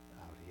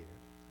out here.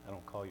 I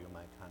don't call you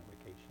my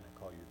congregation, I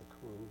call you the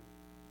crew.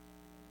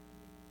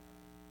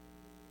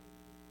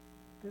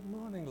 Good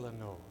morning,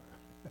 Lenore.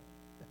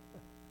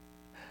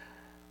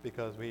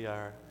 Because we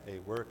are a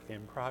work in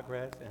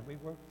progress and we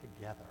work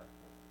together.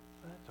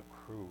 That's a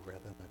crew rather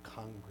than a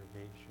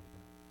congregation.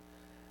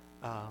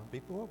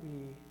 Before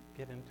we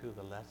get into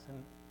the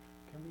lesson,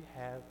 can we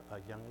have a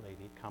young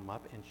lady come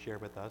up and share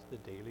with us the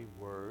daily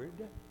word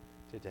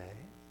today?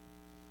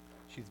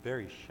 She's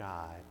very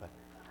shy, but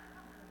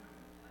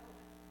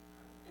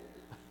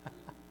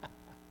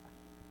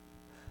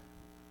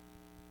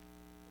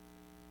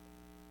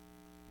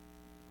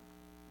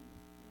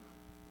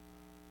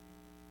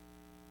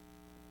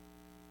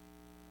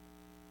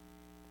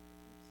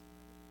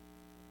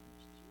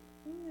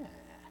yeah,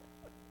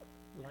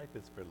 life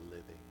is for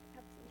living.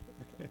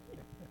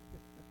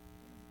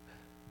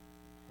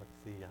 What's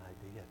the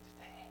idea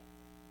today?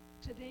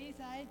 Today's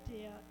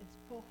idea is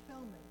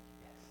fulfillment.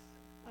 Yes.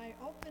 I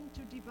open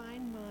to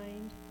divine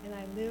mind and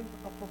I live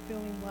a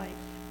fulfilling life.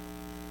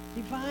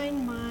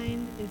 Divine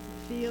mind is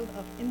the field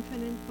of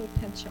infinite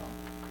potential.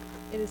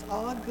 It is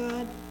all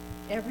good,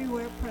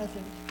 everywhere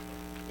present.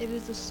 It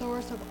is the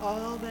source of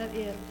all that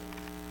is.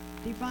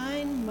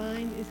 Divine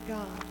mind is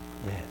God,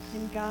 Yes.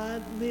 and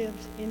God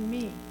lives in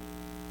me.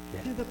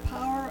 Yes. Through the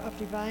power of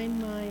divine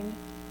mind,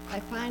 I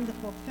find the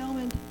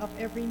fulfillment of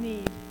every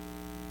need,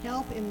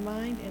 health in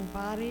mind and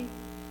body,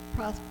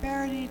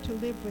 prosperity to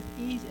live with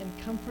ease and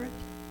comfort,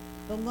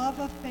 the love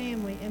of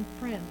family and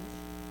friends,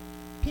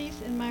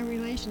 peace in my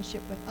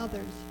relationship with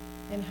others,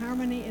 and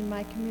harmony in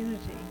my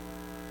community.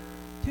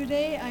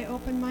 Today I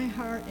open my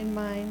heart and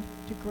mind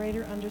to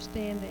greater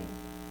understanding.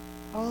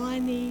 All I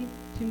need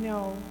to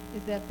know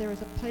is that there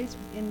is a place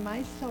within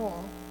my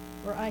soul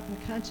where I can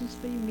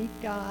consciously meet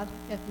God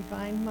as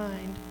divine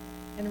mind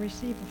and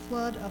receive a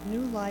flood of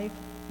new life,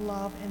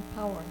 love, and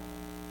power.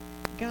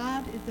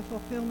 God is the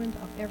fulfillment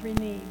of every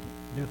need.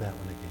 Do that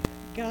one again.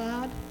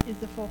 God is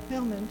the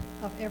fulfillment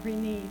of every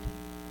need.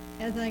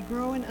 As I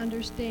grow in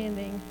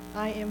understanding,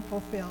 I am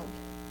fulfilled.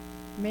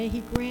 May He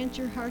grant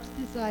your heart's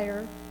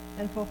desire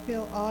and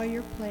fulfill all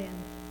your plans.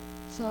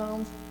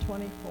 Psalms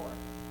 24.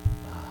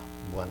 Ah,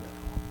 wonderful.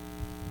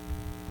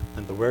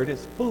 And the word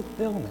is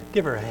fulfillment.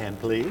 Give her a hand,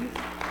 please.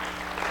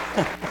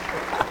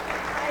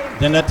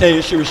 Didn't I tell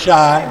you she was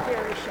shy? I'm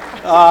very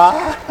shy.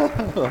 Ah,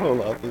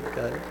 hold on,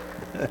 okay.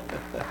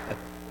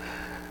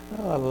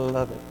 Oh, I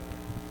love it.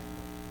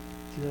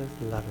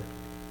 Just love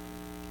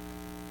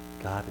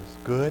it. God is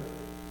good.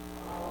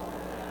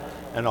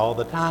 And all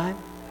the time?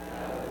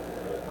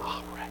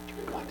 All right,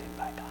 you're got it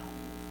by God.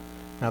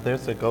 Now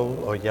there's a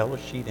gold or yellow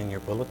sheet in your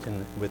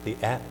bulletin with the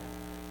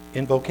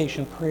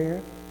invocation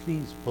prayer.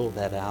 Please pull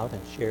that out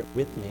and share it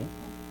with me.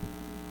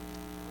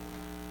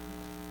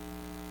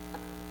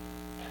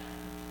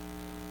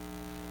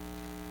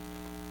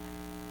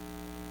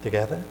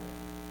 Together,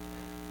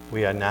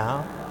 we are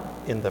now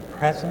in the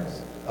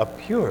presence of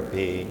pure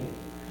being,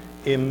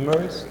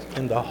 immersed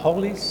in the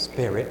Holy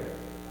Spirit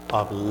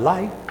of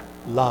light,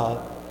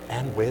 love,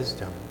 and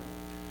wisdom.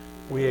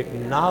 We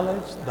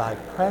acknowledge thy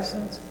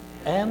presence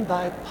and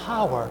thy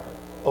power,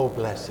 O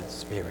blessed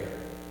Spirit.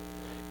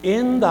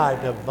 In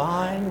thy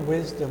divine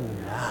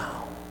wisdom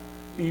now,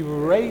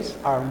 erase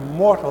our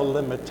mortal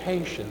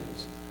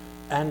limitations,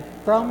 and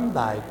from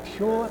thy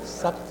pure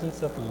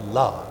substance of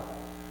love,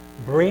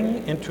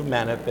 bring into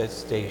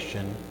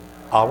manifestation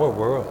our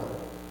world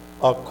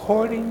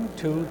according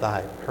to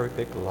thy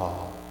perfect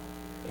law.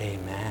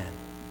 Amen.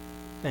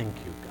 Thank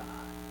you, God.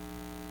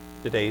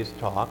 Today's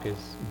talk is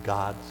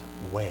God's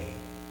way.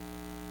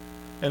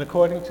 And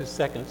according to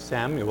 2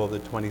 Samuel, the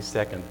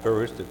 22nd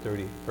verse, the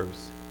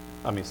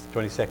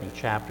 22nd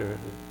chapter,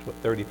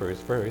 the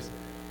 31st verse,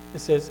 it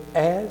says,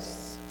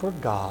 as for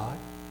God,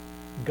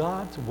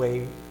 God's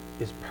way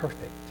is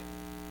perfect.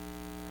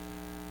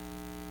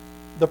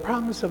 The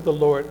promise of the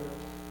Lord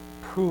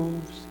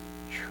proves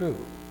true.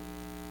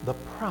 The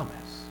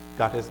promise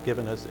God has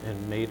given us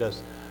and made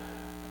us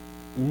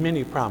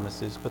many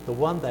promises, but the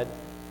one that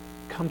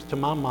comes to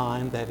my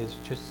mind that is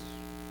just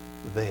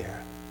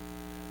there.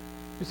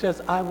 He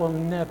says, I will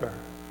never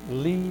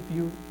leave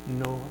you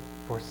nor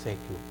forsake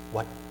you,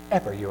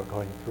 whatever you're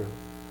going through.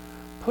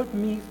 Put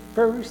me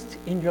first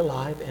in your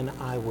life and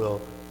I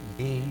will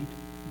lead,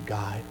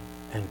 guide,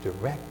 and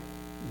direct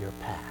your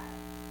path.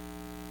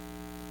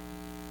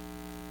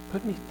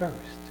 Put me first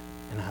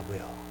and I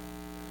will.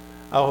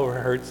 I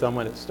overheard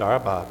someone at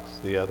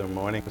Starbucks the other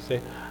morning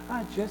say,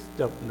 I just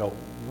don't know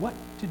what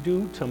to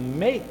do to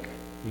make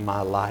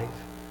my life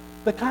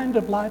the kind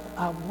of life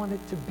I want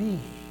it to be.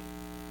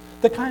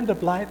 The kind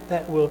of life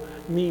that will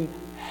mean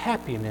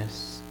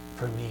happiness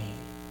for me.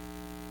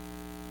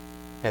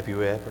 Have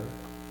you ever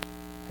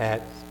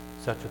had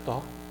such a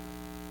thought?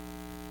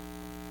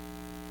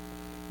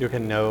 You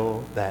can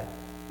know that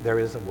there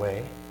is a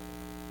way,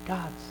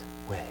 God's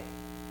way.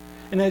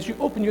 And as you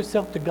open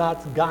yourself to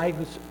God's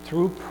guidance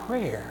through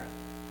prayer,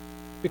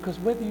 because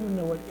whether you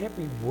know it,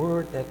 every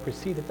word that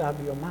proceedeth out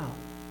of your mouth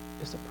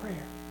is a prayer.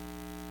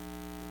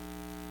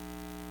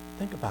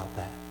 Think about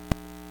that.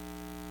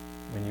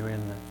 When you're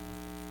in the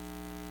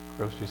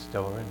grocery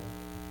store and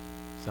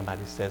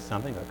somebody says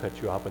something or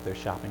cuts you off with their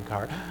shopping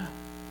cart,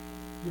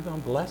 you're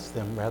going to bless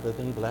them rather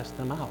than bless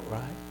them out,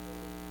 right?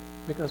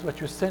 Because what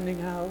you're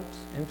sending out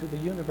into the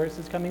universe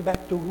is coming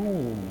back to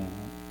whom?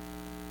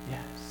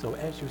 Yes, so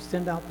as you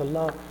send out the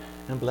love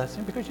and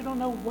blessing, because you don't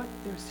know what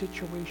their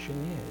situation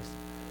is.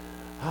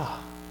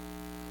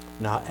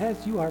 Now,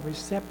 as you are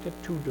receptive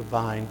to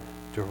divine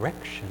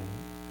direction,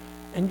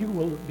 and you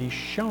will be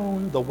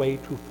shown the way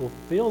to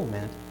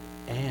fulfillment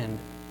and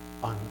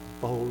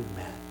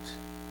unfoldment.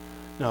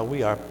 Now,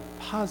 we are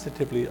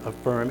positively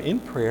affirm in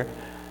prayer,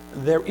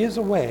 there is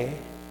a way,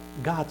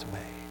 God's way.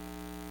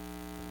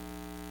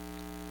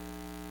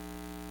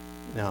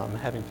 Now, I'm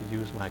having to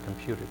use my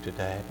computer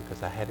today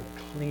because I had it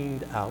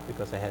cleaned out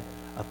because I had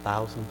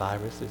 1,000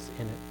 viruses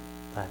in it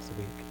last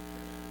week.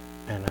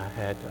 And I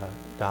had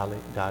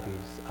Dottie's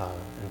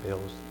and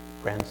Bill's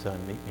grandson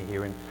meet me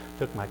here and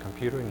took my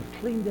computer and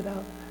cleaned it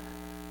out.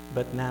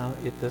 But now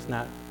it does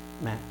not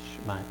match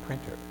my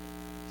printer.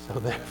 So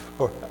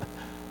therefore,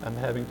 I'm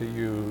having to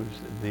use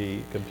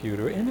the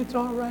computer. And it's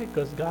all right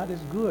because God is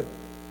good,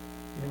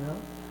 you know,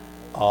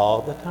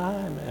 all the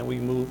time. And we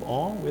move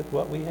on with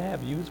what we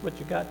have. Use what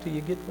you got till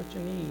you get what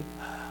you need.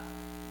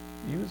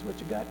 Use what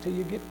you got till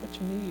you get what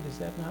you need. Is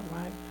that not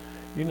right?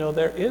 You know,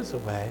 there is a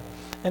way.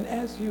 And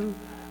as you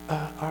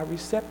are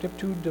receptive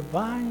to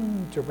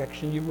divine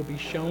direction, you will be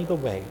shown the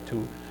way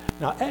to.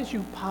 Now, as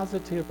you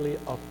positively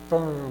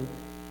affirm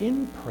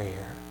in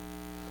prayer,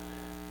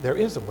 there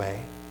is a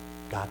way,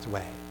 God's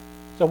way.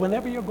 So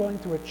whenever you're going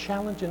through a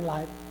challenge in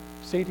life,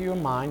 say to your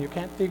mind, you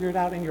can't figure it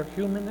out in your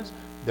humanness,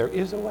 there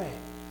is a way,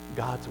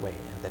 God's way.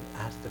 And then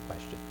ask the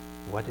question,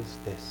 what is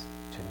this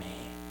to me?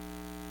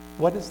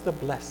 What is the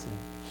blessing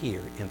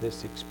here in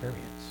this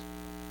experience?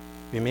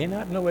 You may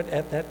not know it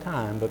at that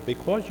time, but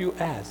because you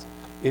ask,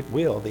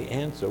 the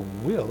answer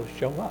will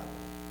show up,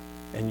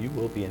 and you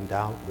will be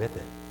endowed with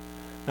it.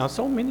 Now,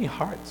 so many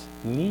hearts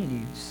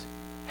needs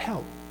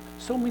help.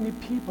 So many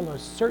people are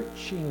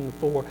searching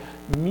for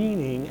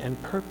meaning and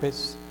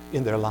purpose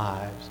in their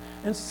lives.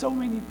 And so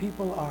many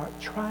people are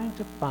trying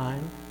to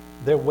find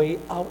their way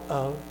out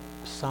of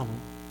some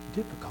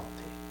difficulty.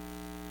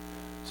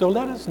 So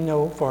let us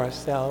know for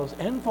ourselves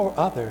and for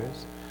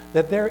others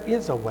that there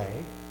is a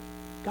way,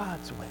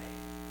 God's way.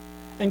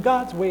 And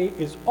God's way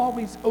is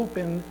always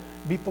open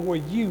before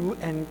you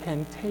and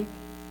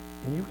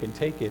you can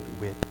take it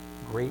with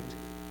great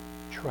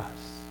trust.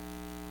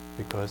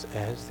 Because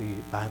as the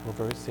Bible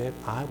verse said,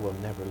 I will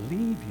never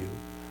leave you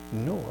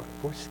nor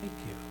forsake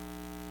you.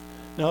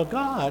 Now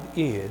God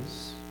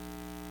is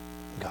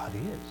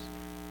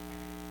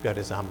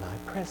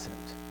omnipresent,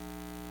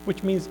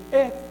 which means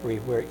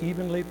everywhere,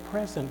 evenly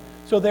present.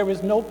 So there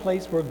is no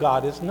place where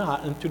God is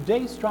not. And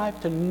today strive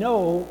to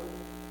know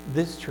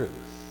this truth,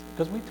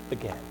 because we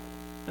forget.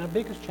 And our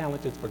biggest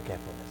challenge is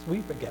forgetfulness.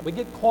 We forget. We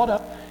get caught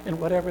up in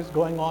whatever is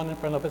going on in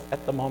front of us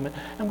at the moment,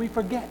 and we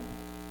forget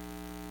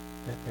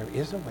that there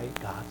is a way,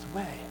 God's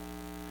way.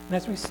 And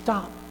as we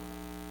stop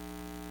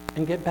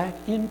and get back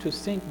into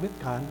sync with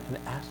God and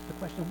ask the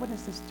question, what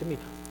is this to me?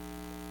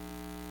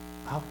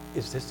 How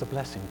is this a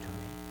blessing to me?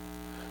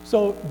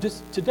 So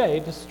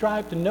today, to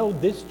strive to know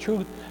this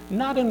truth,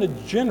 not in a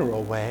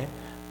general way,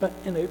 but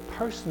in a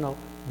personal,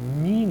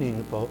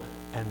 meaningful,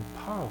 and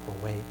powerful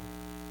way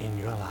in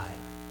your life.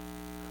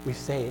 We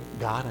say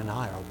God and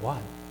I are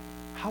one.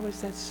 How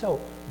is that so?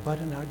 But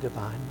in our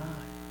divine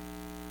mind.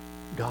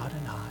 God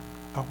and I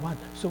are one.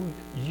 So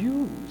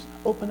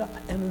open up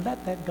and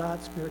let that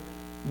God Spirit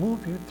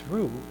move you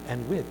through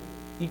and with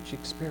each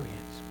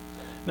experience.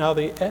 Now,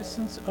 the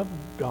essence of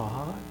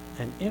God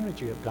and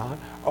energy of God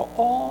are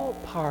all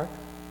part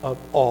of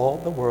all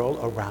the world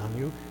around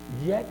you,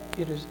 yet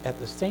it is at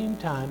the same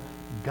time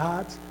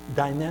God's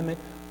dynamic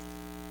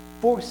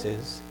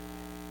forces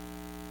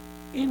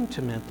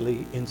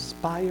intimately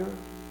inspire,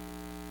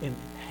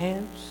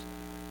 enhance,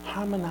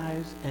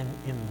 harmonize, and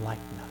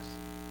enlighten us,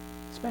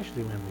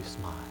 especially when we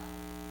smile.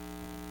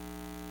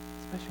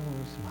 Especially when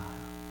we smile.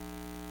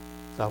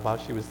 So while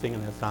she was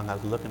singing that song, I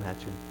was looking at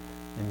you,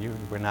 and you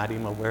were not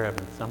even aware of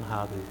it.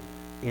 Somehow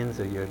the ends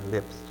of your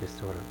lips just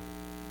sort of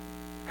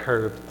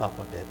curved up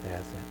a bit there. I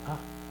said,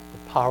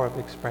 the power of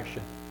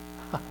expression.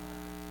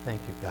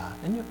 Thank you, God.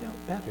 And you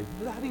felt better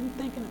without even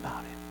thinking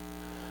about it.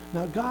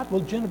 Now, God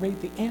will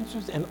generate the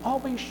answers and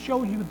always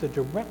show you the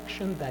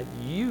direction that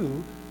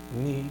you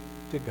need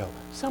to go.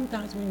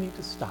 Sometimes we need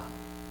to stop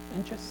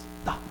and just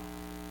stop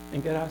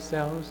and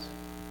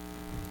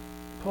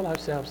pull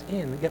ourselves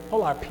in,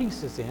 pull our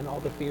pieces in, all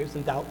the fears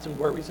and doubts and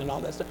worries and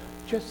all that stuff.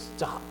 Just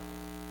stop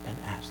and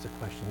ask the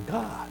question,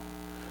 God.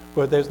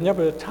 For there's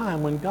never a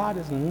time when God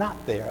is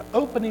not there,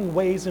 opening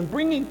ways and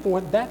bringing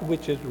forth that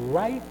which is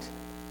right,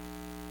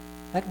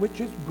 that which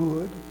is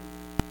good,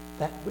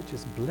 that which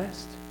is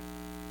blessed,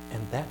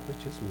 and that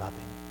which is loving.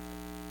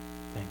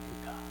 Thank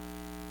you, God.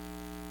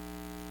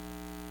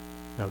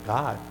 Now,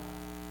 God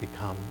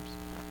becomes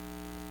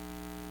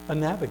a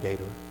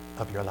navigator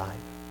of your life.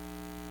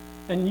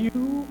 And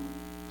you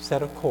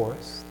set a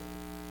course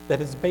that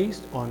is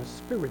based on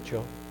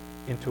spiritual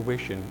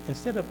intuition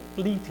instead of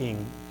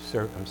fleeting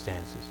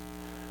circumstances.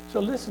 So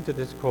listen to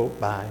this quote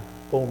by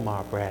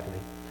Omar Bradley.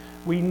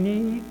 We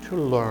need to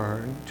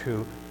learn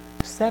to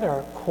set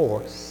our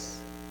course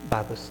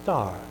by the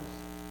stars,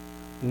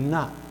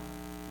 not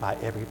by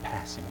every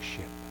passing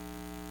ship.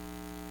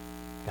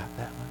 Got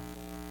that one?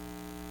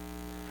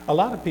 A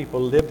lot of people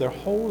live their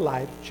whole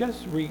life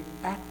just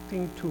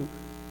reacting to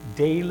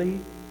daily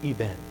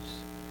events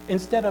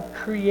instead of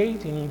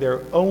creating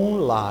their own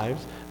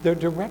lives, their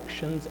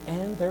directions,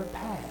 and their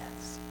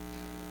paths.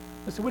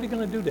 I said, what are you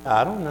going to do today?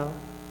 I don't know.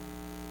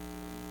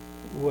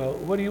 Well,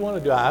 what do you want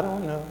to do? I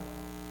don't know.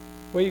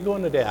 Where are you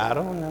going today? I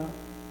don't know.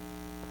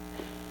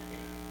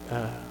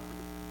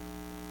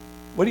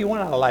 What do you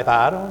want out of life?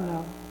 I don't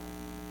know.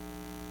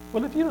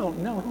 Well, if you don't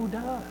know, who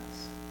does?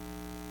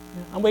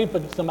 I'm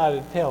waiting for somebody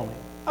to tell me.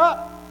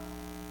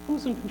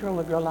 Who's in control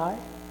of your life?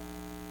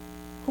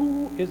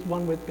 Who is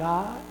one with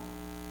God?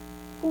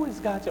 Who is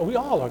God's? We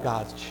all are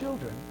God's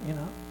children, you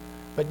know.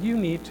 But you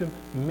need to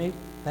make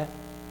that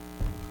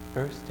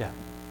first step.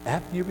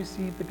 After you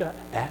receive the God,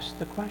 ask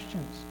the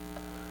questions.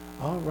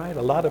 All right,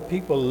 a lot of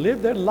people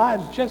live their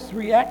lives just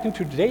reacting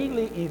to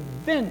daily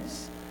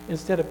events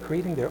instead of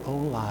creating their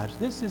own lives.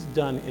 This is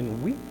done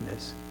in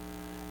weakness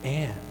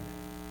and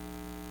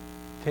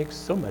takes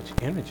so much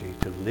energy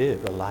to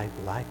live a life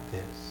like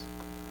this.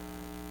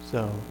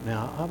 So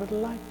now I would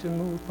like to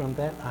move from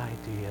that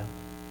idea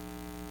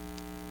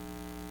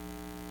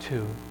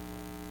to,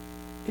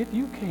 if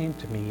you came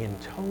to me and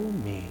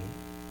told me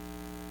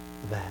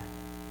that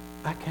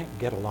I can't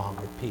get along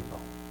with people,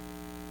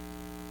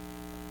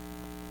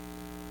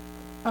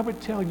 I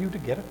would tell you to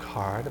get a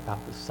card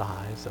about the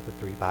size of a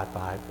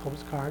 3x5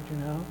 postcard, you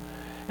know,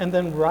 and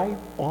then write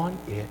on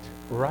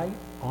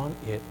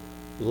it,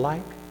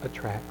 like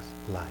attracts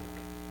like.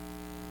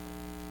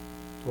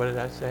 What did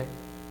I say?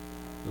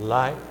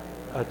 Like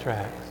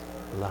attracts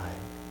like.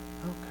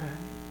 Okay.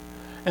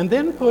 And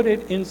then put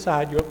it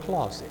inside your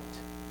closet.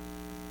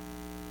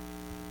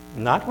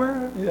 Not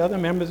where the other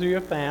members of your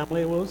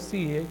family will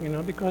see it, you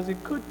know, because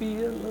it could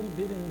be a little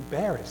bit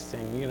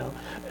embarrassing, you know,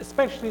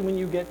 especially when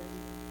you get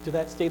to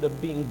that state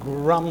of being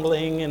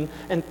grumbling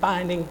and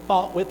finding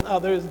fault with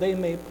others. They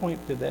may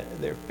point to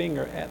their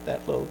finger at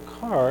that little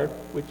card,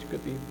 which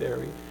could be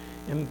very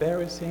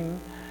embarrassing.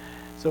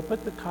 So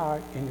put the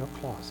card in your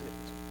closet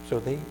so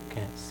they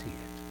can't see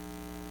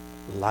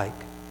it. Like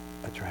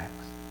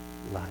attracts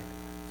like.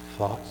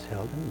 Thoughts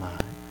held in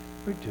mind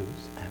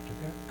produce after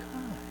their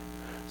kind.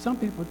 Some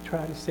people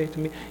try to say to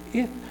me,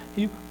 if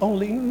you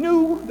only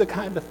knew the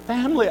kind of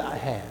family I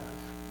have,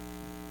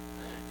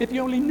 if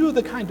you only knew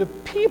the kind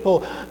of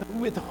people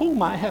with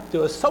whom I have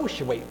to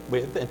associate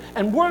with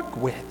and work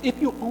with,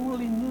 if you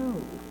only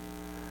knew,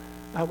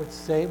 I would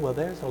say, well,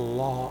 there's a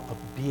law of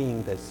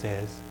being that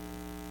says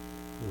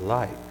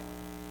like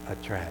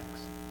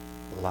attracts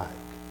like.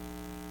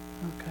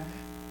 Okay?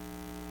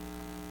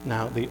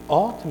 Now, the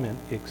ultimate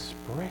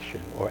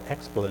expression or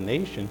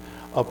explanation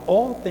of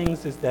all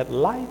things is that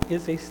life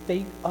is a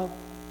state of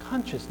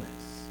consciousness.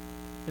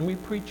 And we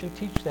preach and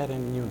teach that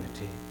in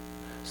unity.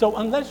 So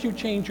unless you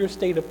change your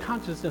state of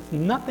consciousness,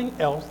 nothing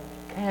else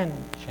can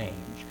change.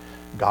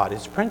 God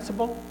is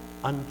principle,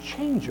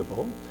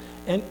 unchangeable,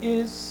 and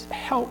is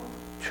help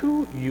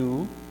to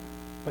you,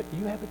 but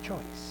you have a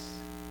choice.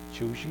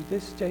 Choose ye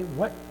this day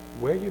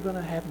where you're going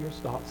to have your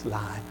thoughts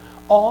lie.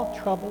 All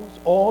troubles,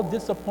 all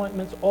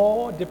disappointments,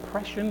 all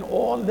depression,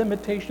 all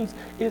limitations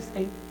is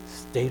a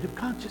state of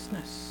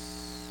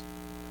consciousness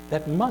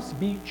that must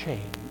be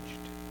changed.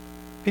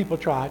 People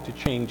try to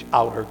change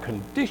outer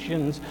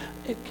conditions.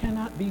 It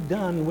cannot be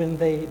done when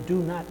they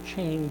do not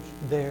change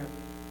their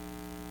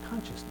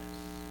consciousness.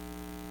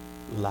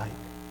 Like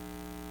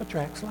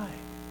attracts like.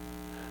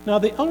 Now,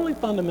 the only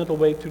fundamental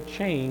way to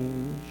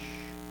change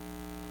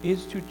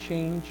is to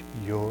change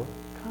your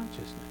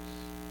consciousness.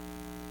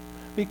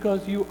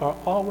 Because you are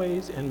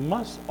always and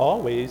must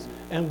always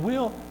and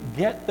will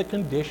get the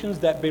conditions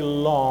that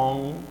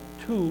belong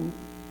to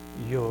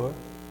your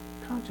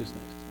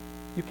consciousness.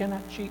 You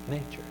cannot cheat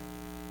nature.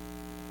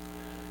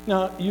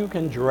 Now, you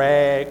can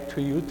drag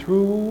to you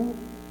through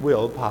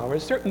willpower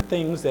certain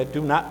things that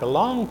do not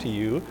belong to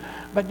you,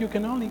 but you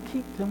can only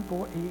keep them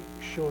for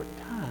a short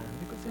time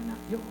because they're not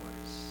yours.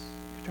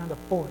 You're trying to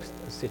force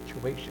a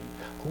situation.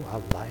 Oh,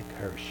 I like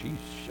her. She's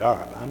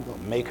sharp. I'm going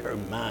to make her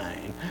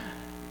mine.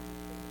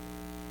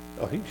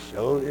 Oh, he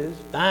sure is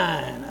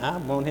fine. I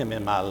want him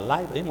in my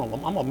life. I'm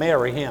going to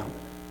marry him.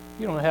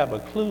 You don't have a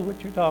clue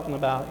what you're talking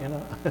about, you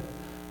know.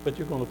 But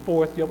you're going to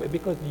force your way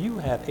because you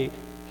have a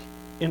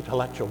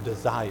intellectual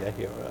desire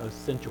here, a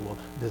sensual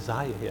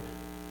desire here.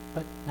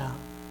 But now,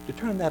 to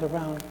turn that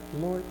around,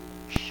 Lord,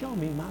 show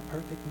me my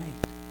perfect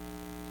mate.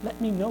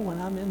 Let me know when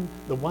I'm in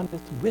the one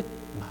that's with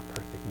my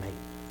perfect mate,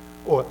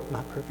 or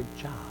my perfect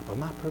job, or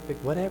my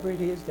perfect whatever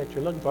it is that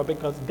you're looking for,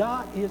 because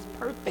God is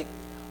perfect,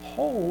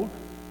 whole,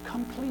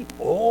 complete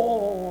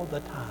all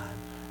the time.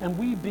 And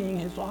we being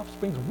his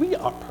offspring, we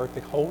are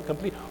perfect, whole,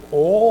 complete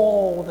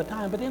all the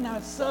time. But in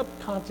our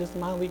subconscious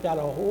mind, we got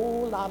a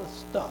whole lot of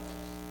stuff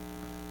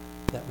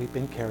that we've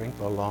been carrying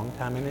for a long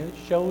time, and it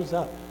shows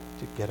up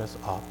to get us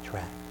off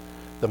track.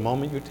 The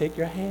moment you take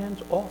your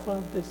hands off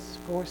of this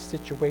forced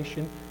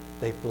situation,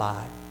 they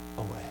fly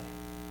away.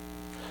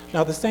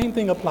 Now, the same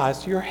thing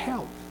applies to your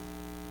health.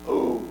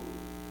 Oh,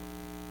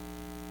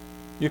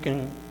 you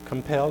can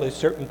compel a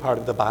certain part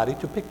of the body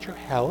to picture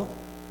health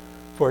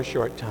for a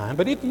short time,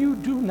 but if you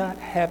do not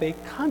have a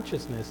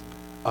consciousness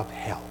of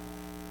health,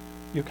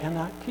 you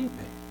cannot keep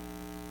it.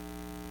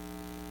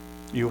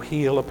 You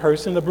heal a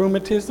person of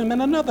rheumatism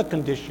and another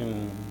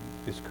condition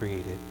is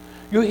created.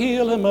 You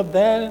heal him of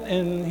that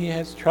and he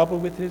has trouble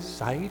with his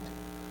sight.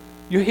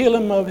 You heal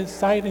him of his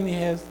sight and he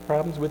has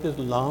problems with his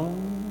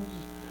lungs,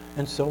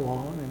 and so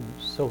on and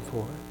so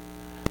forth.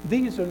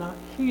 These are not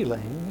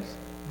healings,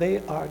 they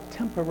are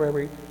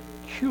temporary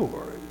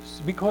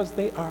cures because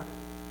they are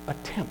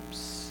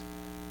attempts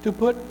to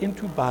put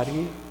into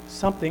body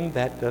something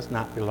that does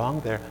not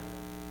belong there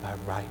by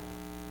right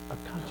of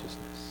consciousness.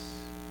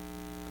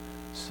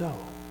 So,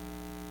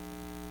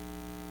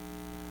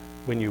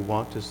 when you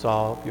want to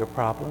solve your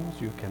problems,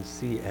 you can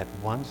see at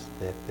once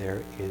that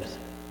there is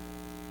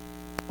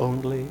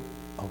only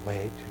a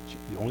way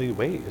the only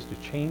way is to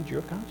change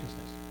your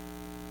consciousness.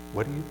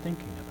 What are you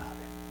thinking about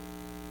it?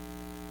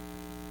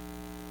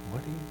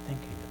 What are you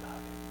thinking about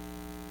it?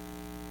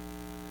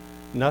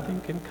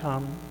 Nothing can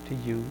come to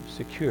you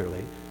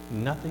securely.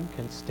 Nothing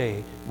can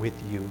stay with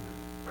you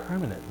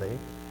permanently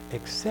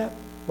except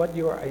what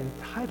you are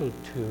entitled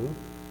to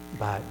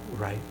by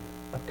right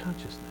of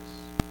consciousness.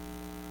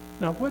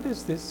 Now, what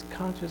is this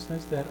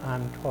consciousness that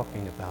I'm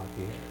talking about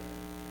here?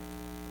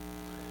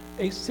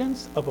 A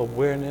sense of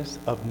awareness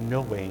of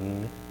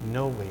knowing,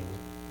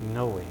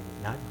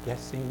 not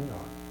guessing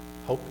or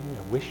hoping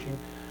or wishing,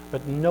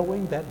 but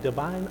knowing that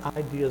divine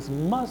ideas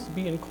must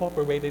be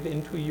incorporated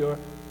into your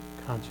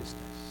consciousness,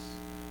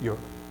 your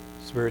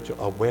spiritual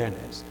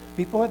awareness,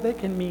 before they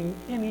can mean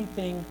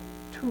anything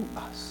to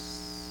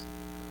us.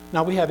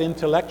 Now, we have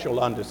intellectual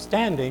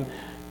understanding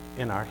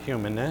in our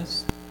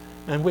humanness,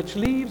 and which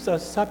leaves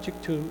us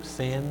subject to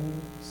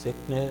sin,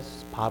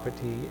 sickness,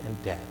 poverty,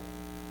 and death.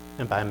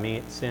 And by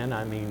sin,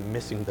 I mean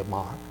missing the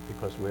mark,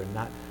 because we're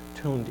not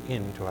tuned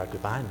into our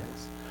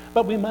divineness.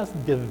 But we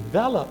must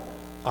develop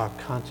our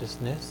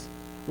consciousness,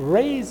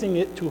 raising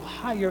it to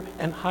higher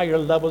and higher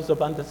levels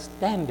of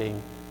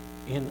understanding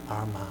in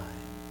our minds.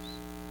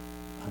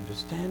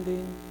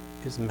 Understanding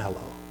is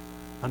mellow.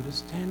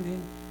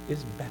 Understanding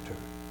is better.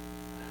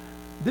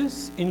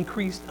 This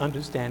increased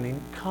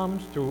understanding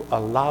comes through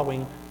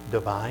allowing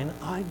divine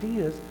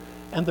ideas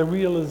and the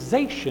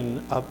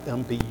realization of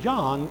them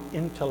beyond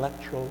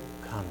intellectual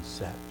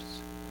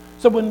concepts.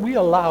 So when we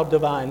allow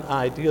divine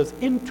ideas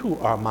into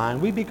our mind,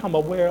 we become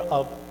aware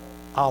of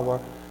our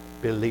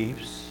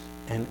beliefs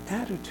and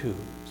attitudes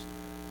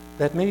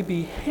that may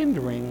be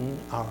hindering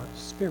our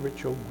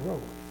spiritual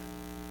growth.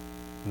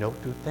 No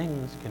two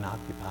things can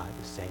occupy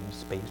the same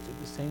space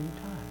at the same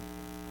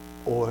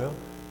time. Oil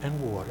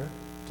and water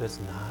does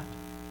not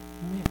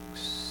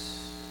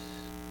mix.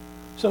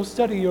 So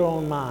study your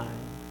own mind.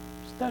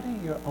 Study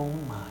your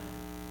own mind.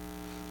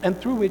 And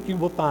through it you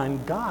will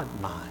find God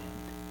mind.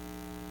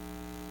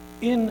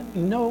 In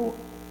no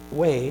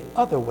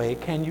other way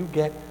can you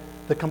get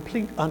the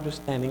complete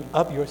understanding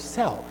of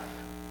yourself,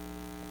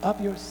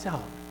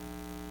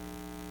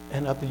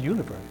 and of the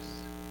universe,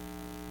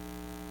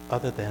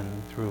 other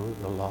than through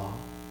the law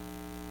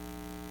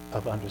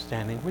of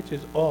understanding, which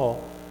is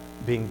all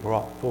being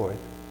brought forth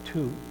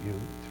to you,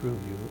 through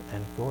you,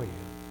 and for you.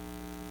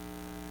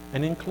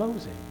 And in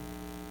closing,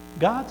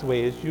 God's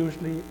way is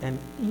usually an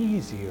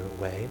easier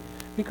way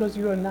because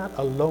you are not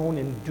alone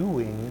in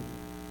doing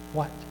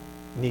what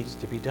needs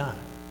to be done.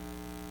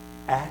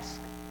 Ask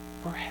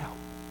for help.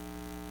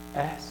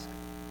 Ask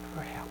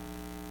for help.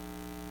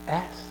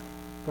 Ask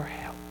for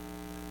help.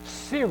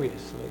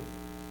 Seriously,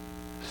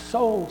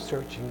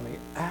 soul-searchingly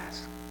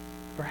ask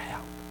for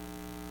help.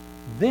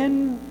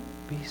 Then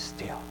be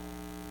still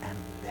and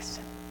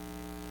listen.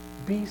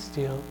 Be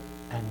still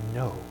and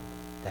know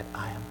that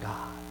I am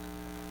God.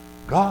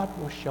 God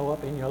will show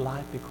up in your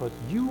life because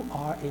you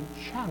are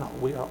a channel.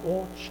 We are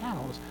all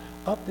channels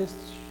of this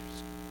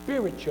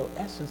spiritual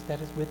essence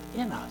that is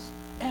within us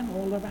and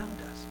all around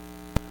us.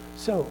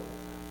 So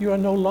you are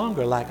no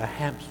longer like a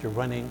hamster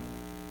running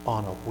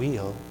on a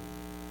wheel,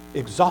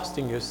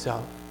 exhausting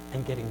yourself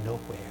and getting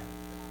nowhere.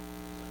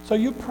 So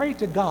you pray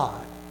to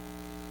God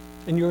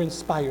and you're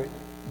inspired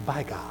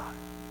by God.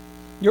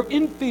 You're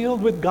infilled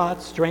with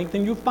God's strength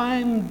and you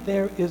find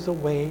there is a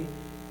way,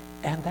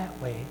 and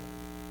that way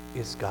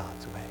is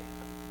God's way.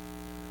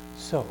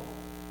 So,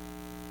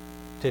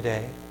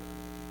 today,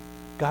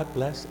 God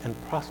bless and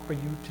prosper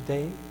you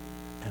today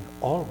and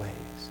always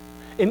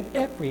in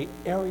every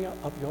area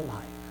of your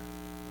life.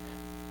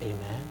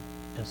 Amen.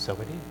 And so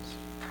it is.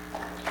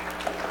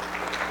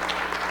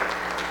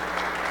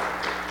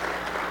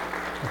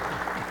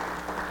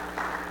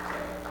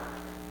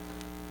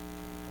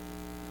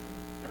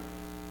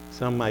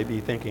 Some might be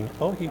thinking,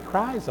 oh, he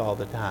cries all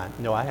the time.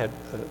 No, I had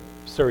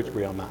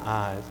surgery on my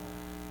eyes,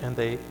 and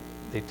they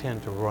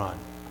tend to run.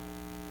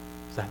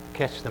 So I have to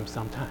catch them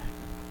sometime.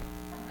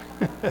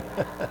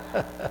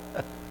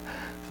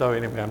 So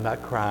anyway, I'm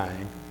not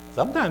crying.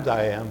 Sometimes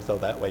I am, so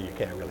that way you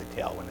can't really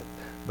tell when it,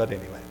 but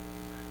anyway.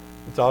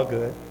 It's all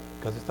good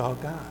because it's all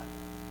God.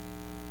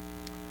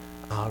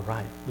 All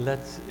right,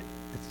 it's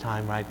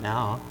time right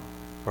now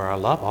for our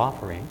love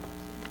offering.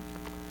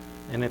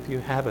 And if you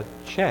have a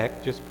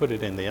check, just put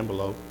it in the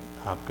envelope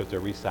because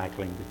they're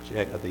recycling the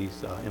check of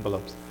these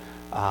envelopes.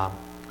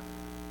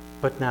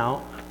 But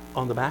now,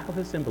 on the back of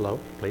this envelope,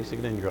 placing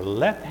it in your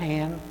left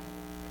hand,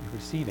 your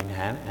receiving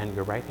hand, and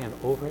your right hand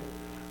over it.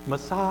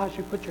 Massage,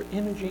 you put your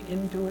energy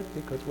into it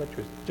because what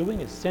you're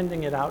doing is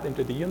sending it out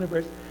into the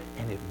universe,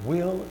 and it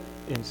will,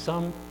 in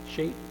some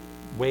shape,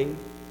 way,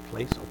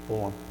 place, or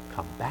form,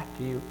 come back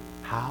to you.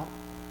 How?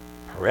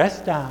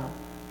 Pressed down,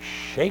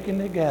 shaken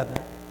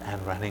together,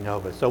 and running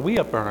over. So we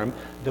affirm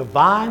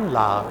divine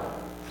love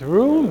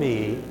through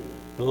me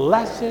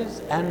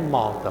blesses and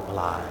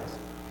multiplies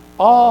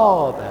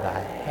all that I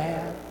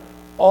have,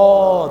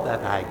 all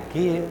that I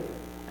give,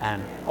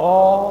 and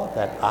all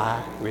that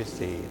I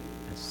receive.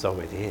 And so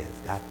it is.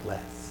 God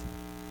bless.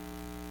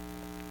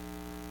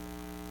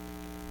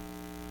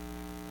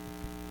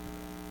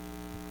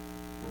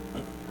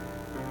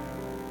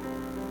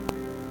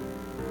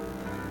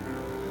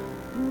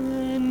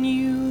 When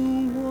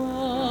you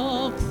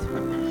walk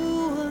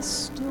through a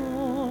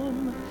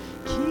storm,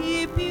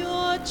 keep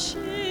your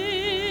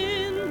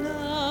chin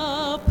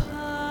up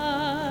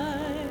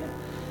high,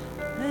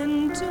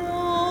 and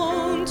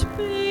don't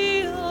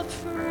be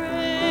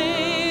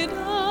afraid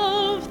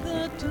of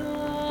the dark.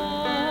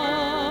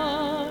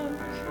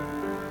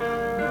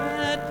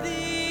 At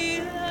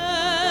the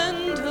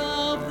end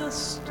of the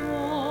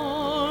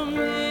storm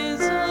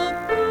is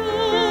a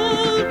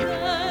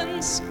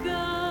golden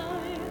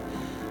sky,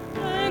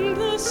 and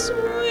the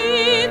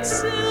sweet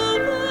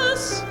silver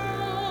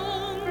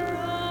song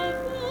of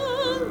the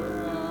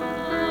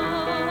lark.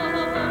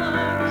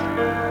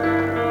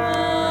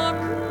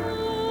 Walk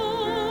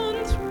on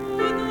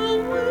through the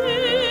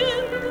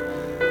wind,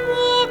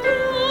 walk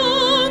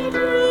on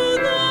through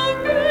the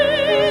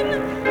rain,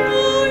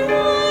 though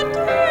your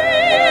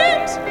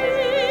dreams be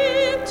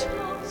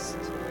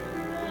tossed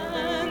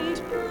and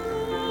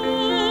blown.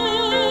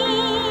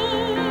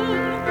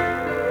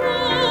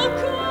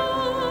 Walk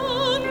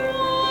on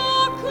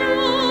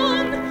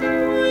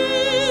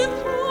with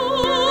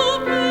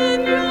hope in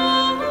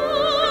your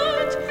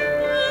heart,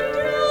 and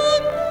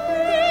you'll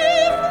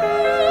never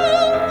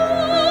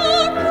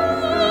walk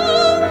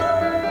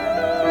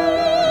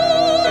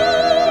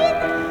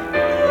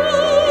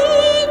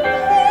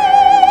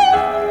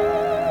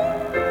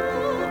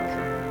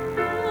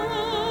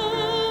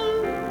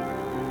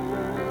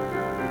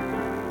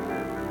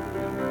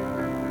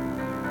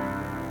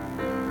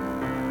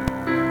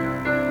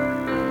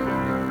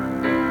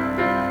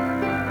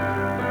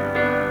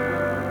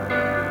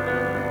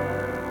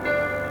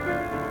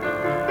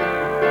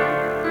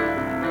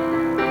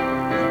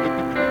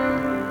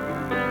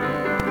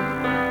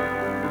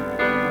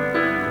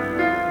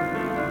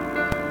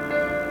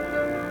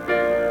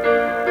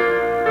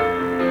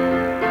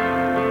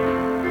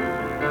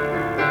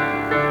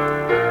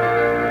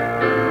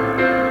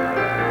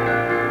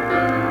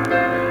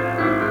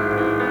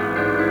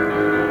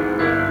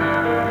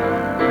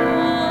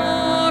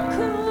Walk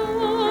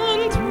on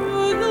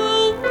through the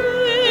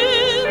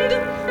wind,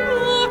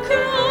 walk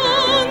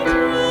on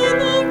through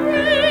the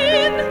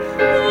rain,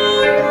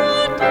 though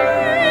your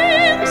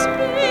dreams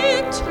be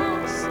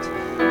tossed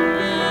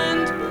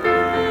and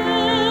blown.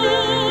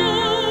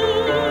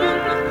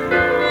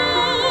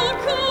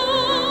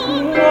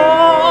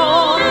 Walk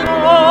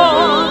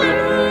on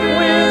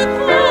with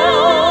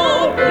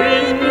hope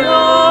in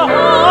your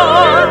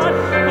heart,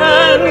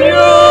 and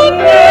you'll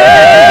never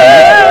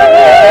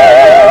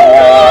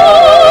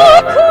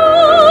walk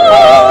alone.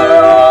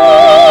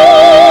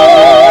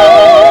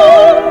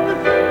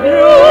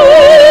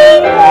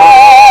 You'll never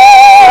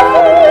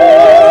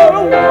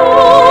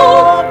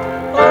walk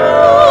alone.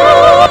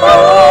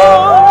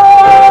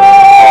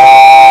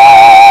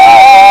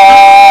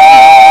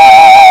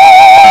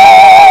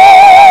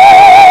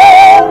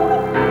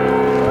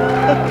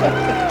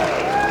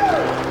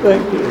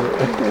 Thank you.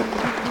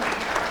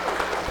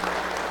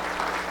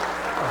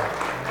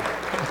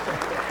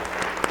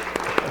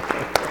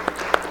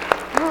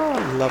 Oh, I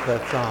love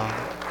that song.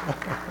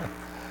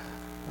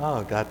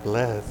 Oh, God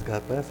bless.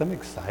 God bless. I'm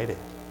excited.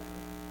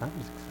 I'm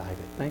just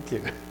excited. Thank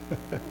you.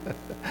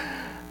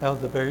 That was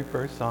the very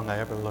first song I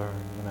ever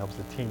learned when I was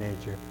a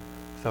teenager,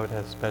 so it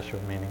has special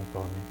meaning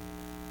for me.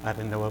 I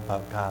didn't know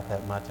about God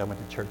that much. I went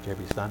to church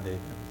every Sunday.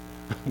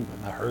 When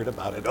I heard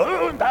about it,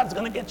 oh, God's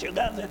going to get you.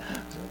 God's oh,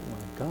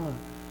 my God.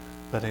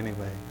 But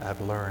anyway, I've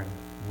learned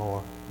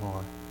more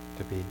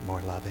to be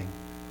more loving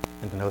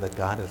and to know that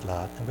God is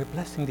love. And we're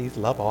blessing these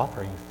love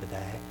offerings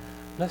today,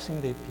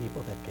 blessing the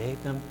people that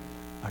gave them,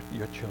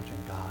 your children,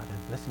 God,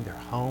 and blessing their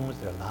homes,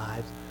 their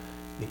lives,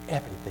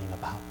 everything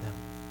about them.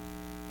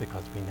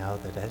 Because we know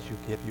that as you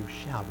give, you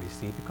shall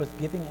receive, because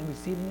giving and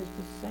receiving is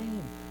the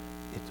same.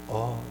 It's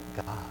all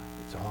God.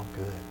 It's all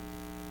good.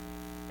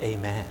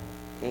 Amen.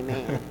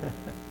 Amen.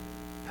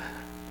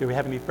 Do we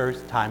have any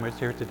first-timers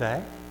here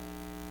today?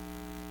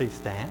 Please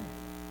stand.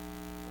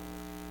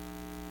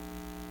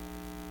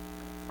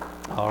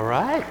 All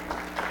right.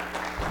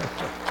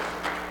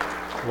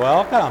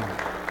 Welcome.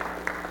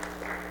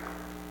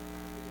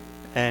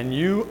 And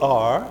you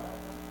are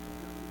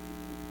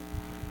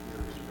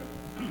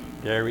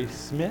Gary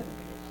Smith.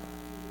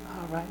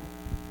 All right.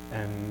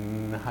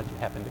 And how'd you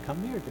happen to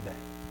come here today?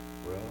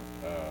 Well,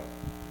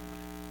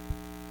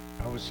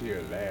 I was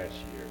here last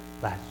year.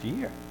 Last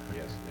year?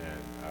 Yes,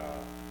 and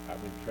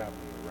I've been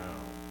traveling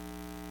around,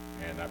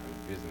 and I've been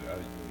visiting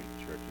other unity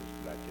churches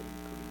like in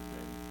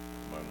Cleveland,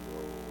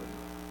 Monroe, and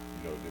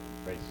different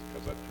places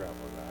because I travel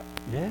a lot.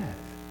 Yes.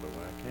 But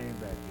when I came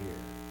back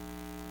here,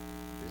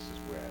 this is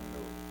where I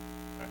know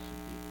I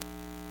should be.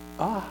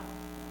 Ah.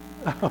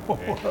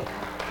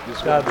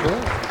 This God won't be-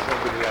 bless. this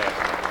won't be the last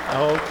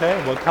one. Okay,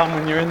 well, come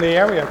when you're in the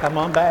area. Come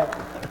on back.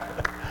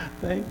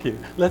 Thank you.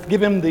 Let's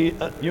give him the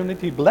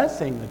unity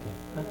blessing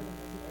again.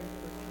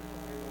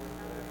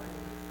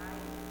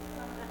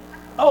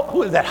 Oh,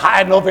 who is that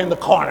hiding over in the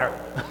corner?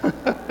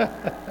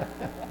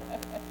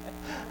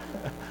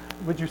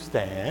 Would you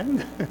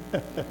stand?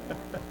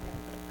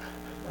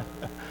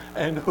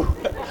 and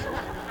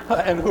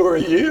who are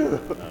you?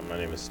 My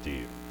name is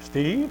Steve.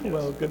 Steve? Yes.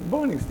 Well, good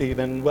morning, Steve,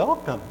 and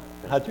welcome.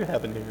 How'd you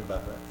happen to hear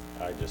about us?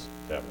 I just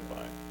happened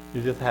by.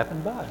 You just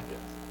happened by? Yes.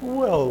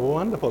 Well,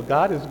 wonderful.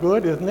 God is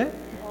good, isn't it?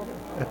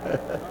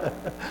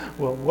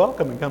 Well,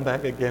 welcome and come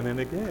back again and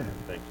again.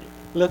 Thank you.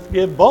 Let's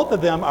give both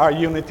of them our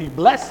unity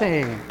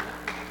blessing.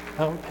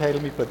 Okay,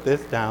 let me put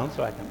this down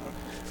so I can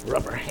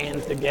rub our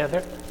hands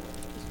together.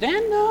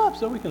 Stand up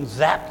so we can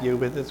zap you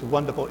with this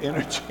wonderful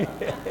energy.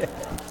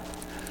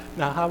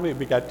 Now, we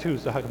got two,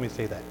 so how can we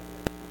say that?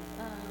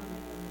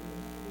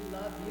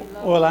 Love you.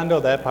 Well, I know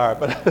that part,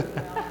 but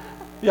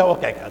yeah,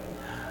 okay,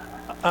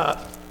 good.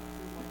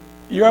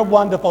 Your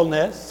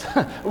wonderfulness,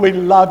 we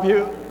love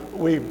you,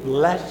 we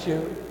bless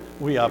you,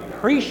 we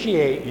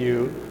appreciate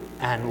you,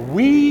 and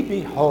we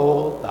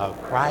behold the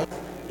Christ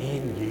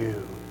in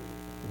you.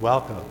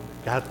 Welcome.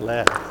 God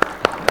bless.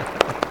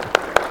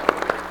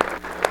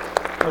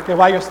 Okay,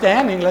 while you're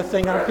standing, let's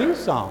sing our peace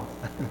song.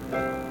 All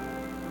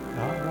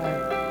right.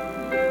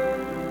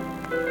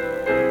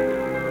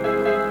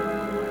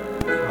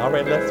 All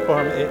right, let's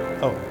form it.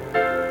 Oh.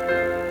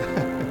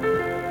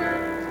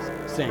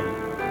 Sing.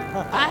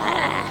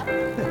 Ah!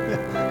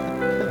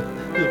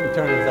 You can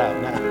turn this out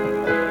now.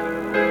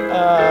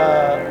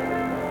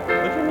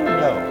 What do you mean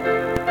no?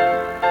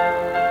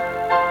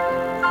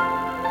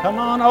 Come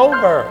on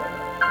over.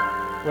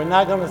 We're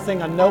not going to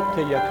sing a note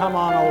to you. Come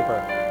on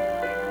over.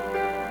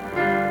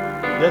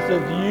 This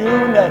is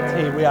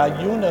unity. We are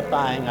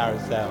unifying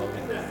ourselves.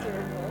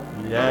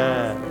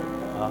 Yeah.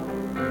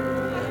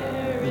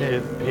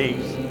 Is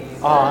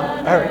peace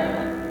on earth,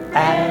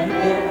 and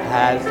it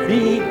has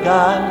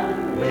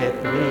begun with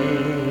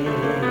me.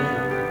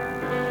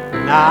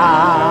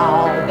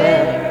 Now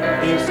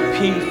there is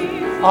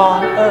peace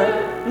on earth,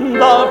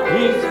 the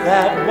peace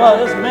that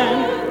was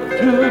meant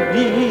to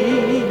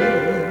be,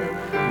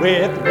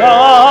 with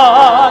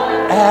God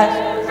as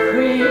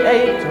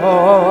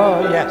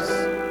creator. Yes,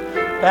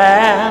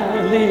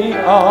 family,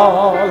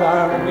 all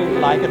are we,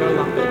 like it or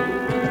lump it.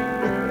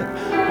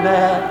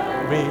 That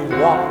we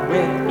walk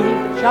with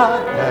each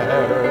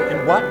other in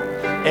what?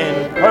 In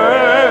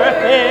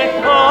perfect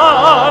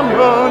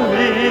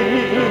harmony.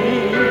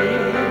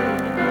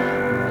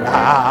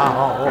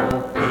 Now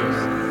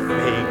peace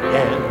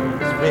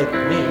begins with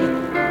me.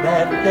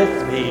 Let this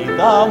be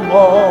the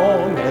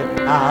moment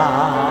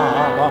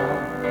now.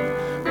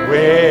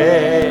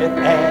 With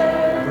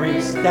every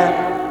step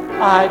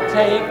I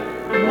take,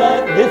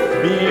 let this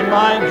be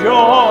my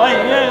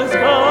joyous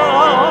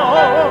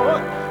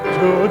goal.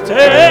 To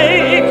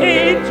take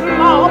each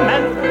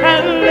moment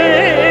and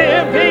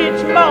live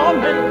each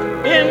moment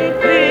in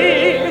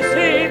peace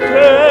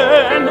eternally.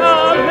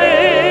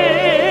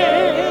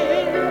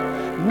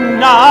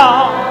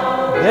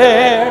 Now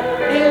there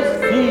is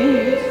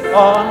peace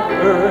on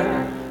earth,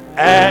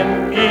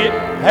 and it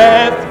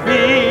has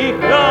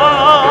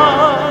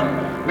begun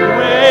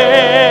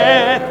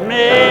with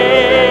me.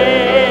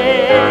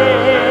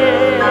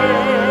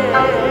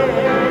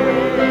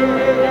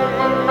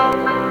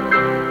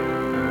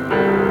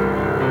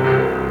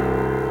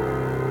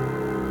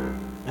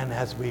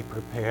 As we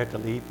prepare to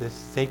leave this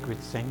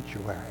sacred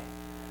sanctuary,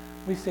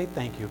 we say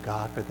thank you,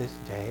 God, for this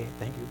day.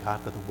 Thank you, God,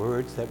 for the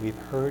words that we've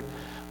heard,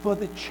 for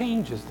the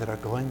changes that are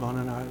going on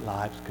in our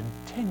lives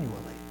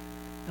continually.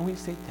 And we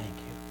say thank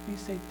you. We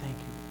say thank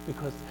you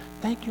because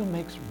thank you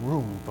makes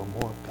room for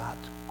more of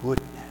God's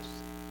goodness.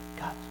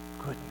 God's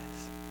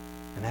goodness.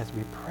 And as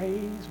we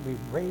praise, we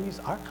raise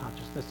our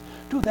consciousness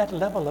to that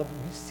level of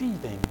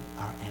receiving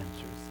our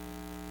answers.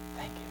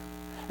 Thank you.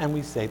 And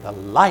we say the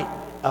light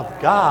of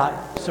God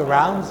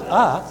surrounds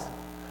us.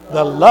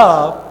 The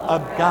love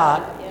of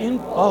God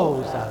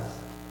enfolds us.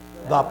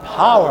 The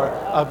power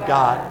of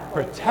God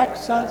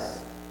protects us.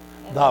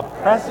 The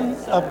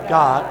presence of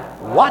God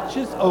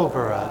watches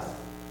over us.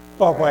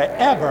 For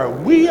wherever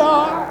we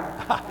are,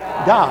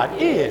 God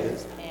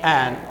is,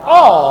 and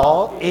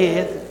all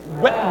is.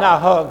 Now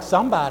hug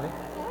somebody.